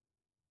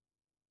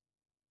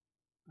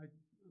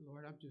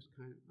 Lord, I'm just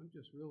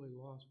really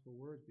lost for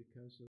words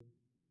because of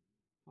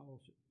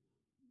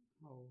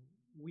how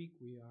weak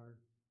we are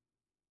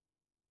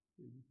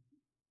and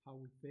how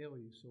we fail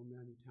you so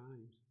many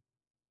times.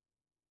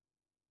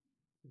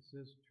 This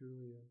is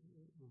truly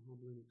a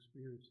humbling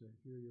experience to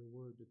hear your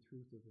word, the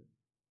truth of it.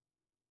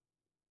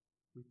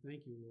 We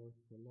thank you, Lord,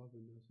 for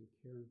loving us and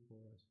caring for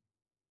us.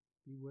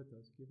 Be with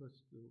us. Give us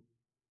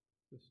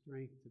the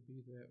strength to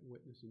be that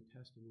witness and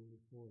testimony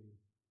for you.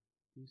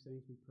 These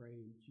things we pray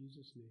in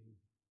Jesus' name.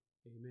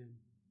 Amen.